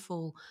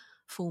beautiful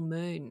full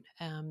moon,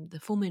 the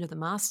full moon of the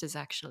Masters,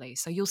 actually.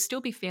 So you'll still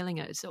be feeling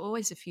it. It's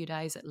always a few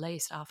days at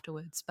least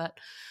afterwards. But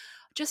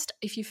just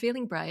if you're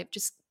feeling brave,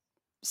 just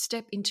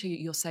step into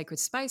your sacred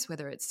space,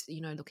 whether it's,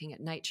 looking at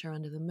nature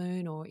under the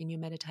moon or in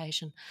your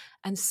meditation,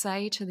 and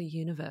say to the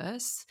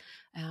universe,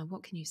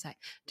 what can you say?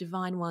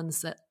 Divine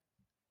ones,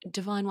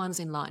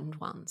 enlightened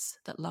ones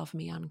that love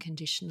me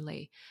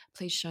unconditionally,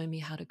 please show me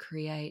how to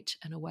create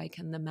and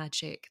awaken the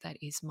magic that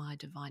is my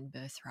divine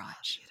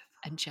birthright.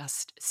 And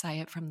just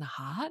say it from the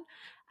heart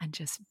and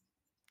just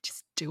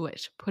do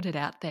it, put it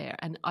out there.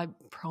 And I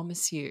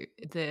promise you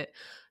that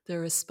the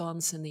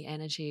response and the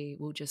energy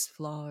will just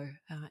flow.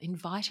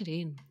 Invite it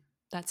in.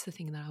 That's the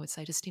thing that I would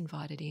say, just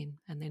invite it in,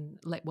 and then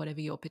let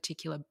whatever your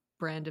particular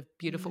brand of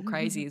beautiful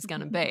crazy is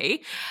going to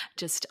be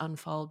just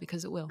unfold,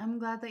 because it will. I'm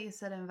glad that you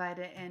said invite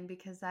it in,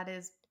 because that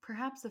is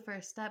perhaps the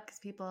first step, because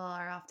people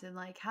are often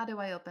like, how do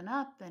I open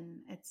up? And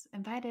it's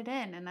invite it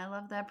in. And I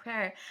love that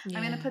prayer. Yeah.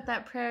 I'm going to put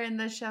that prayer in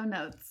the show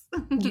notes.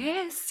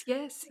 Yes.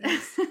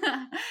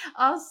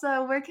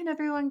 Also, where can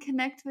everyone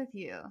connect with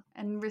you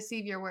and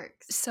receive your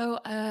works? So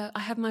I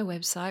have my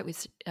website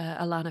with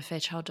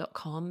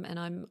alanafairchild.com, and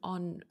I'm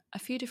on a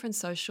few different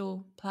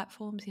social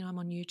platforms. I'm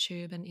on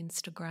YouTube and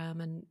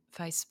Instagram and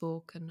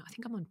Facebook, and I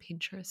think I'm on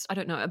Pinterest. I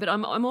don't know, but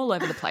I'm all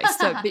over the place.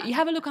 So but you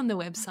have a look on the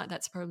website.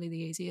 That's probably the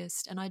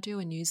easiest. And I do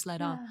a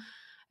newsletter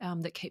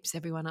that keeps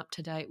everyone up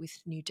to date with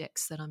new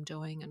decks that I'm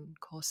doing and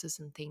courses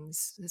and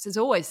things. This is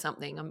always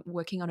something. I'm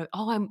working on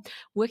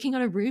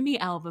a Rumi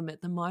album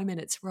at the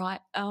moment. It's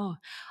right. Oh,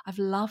 I've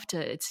loved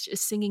it. It's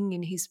just singing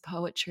in his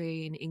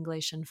poetry in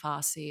English and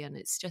Farsi, and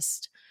it's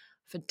just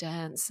for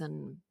dance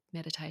and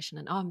meditation.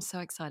 And I'm so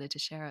excited to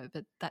share it,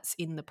 but that's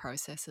in the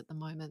process at the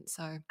moment.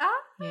 So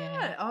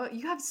yeah. Oh,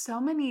 you have so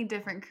many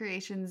different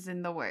creations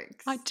in the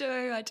works. I do.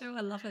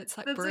 I love it. It's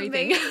like that's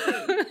breathing.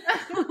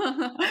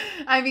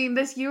 I mean,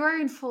 you are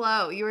in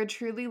flow. You are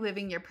truly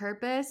living your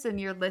purpose,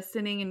 and you're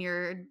listening, and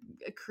you're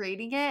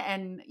creating it,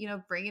 and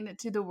bringing it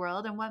to the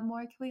world. And what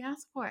more can we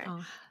ask for?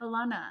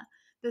 Alana,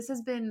 this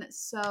has been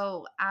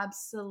so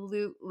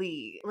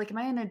absolutely, like, am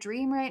I in a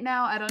dream right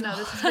now? I don't know.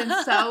 This has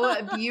been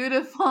so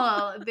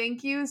beautiful.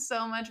 Thank you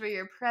so much for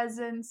your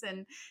presence,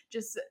 and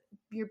just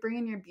you're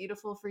bringing your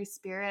beautiful free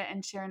spirit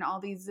and sharing all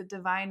these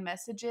divine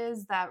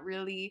messages that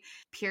really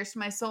pierced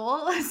my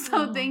soul.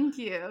 So thank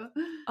you.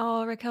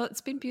 Oh, Raquel,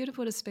 it's been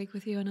beautiful to speak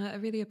with you, and I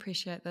really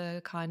appreciate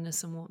the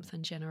kindness and warmth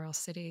and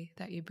generosity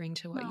that you bring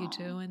to what you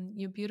do, and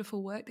your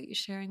beautiful work that you're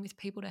sharing with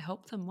people to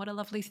help them. What a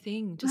lovely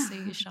thing to see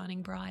you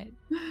shining bright.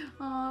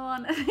 Oh,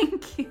 Alana,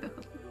 thank you.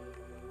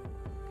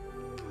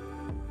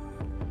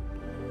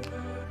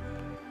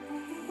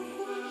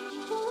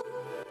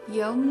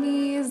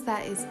 Yomis,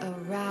 that is a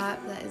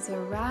wrap. That is a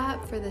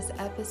wrap for this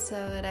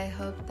episode. I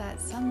hope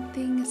that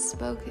something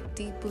spoke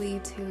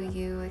deeply to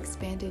you,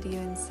 expanded you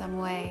in some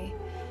way.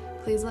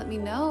 Please let me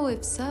know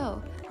if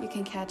so. You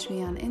can catch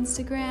me on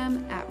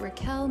Instagram at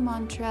Raquel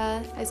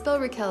Mantra. I spell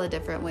Raquel a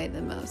different way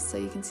than most, so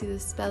you can see the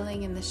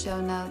spelling in the show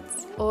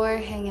notes. Or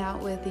hang out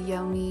with the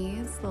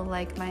Yomis, the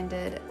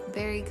like-minded,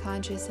 very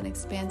conscious and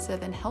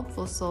expansive and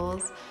helpful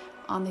souls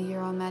on the Your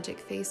Own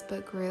Magic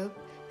Facebook group.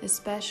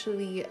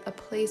 Especially a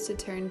place to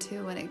turn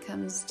to when it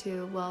comes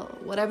to,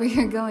 whatever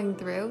you're going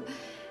through.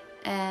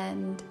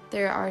 And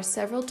there are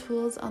several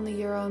tools on the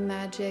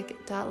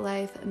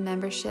yourownmagic.life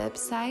membership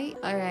site.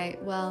 All right,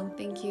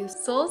 thank you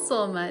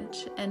so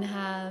much, and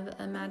have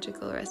a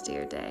magical rest of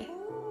your day.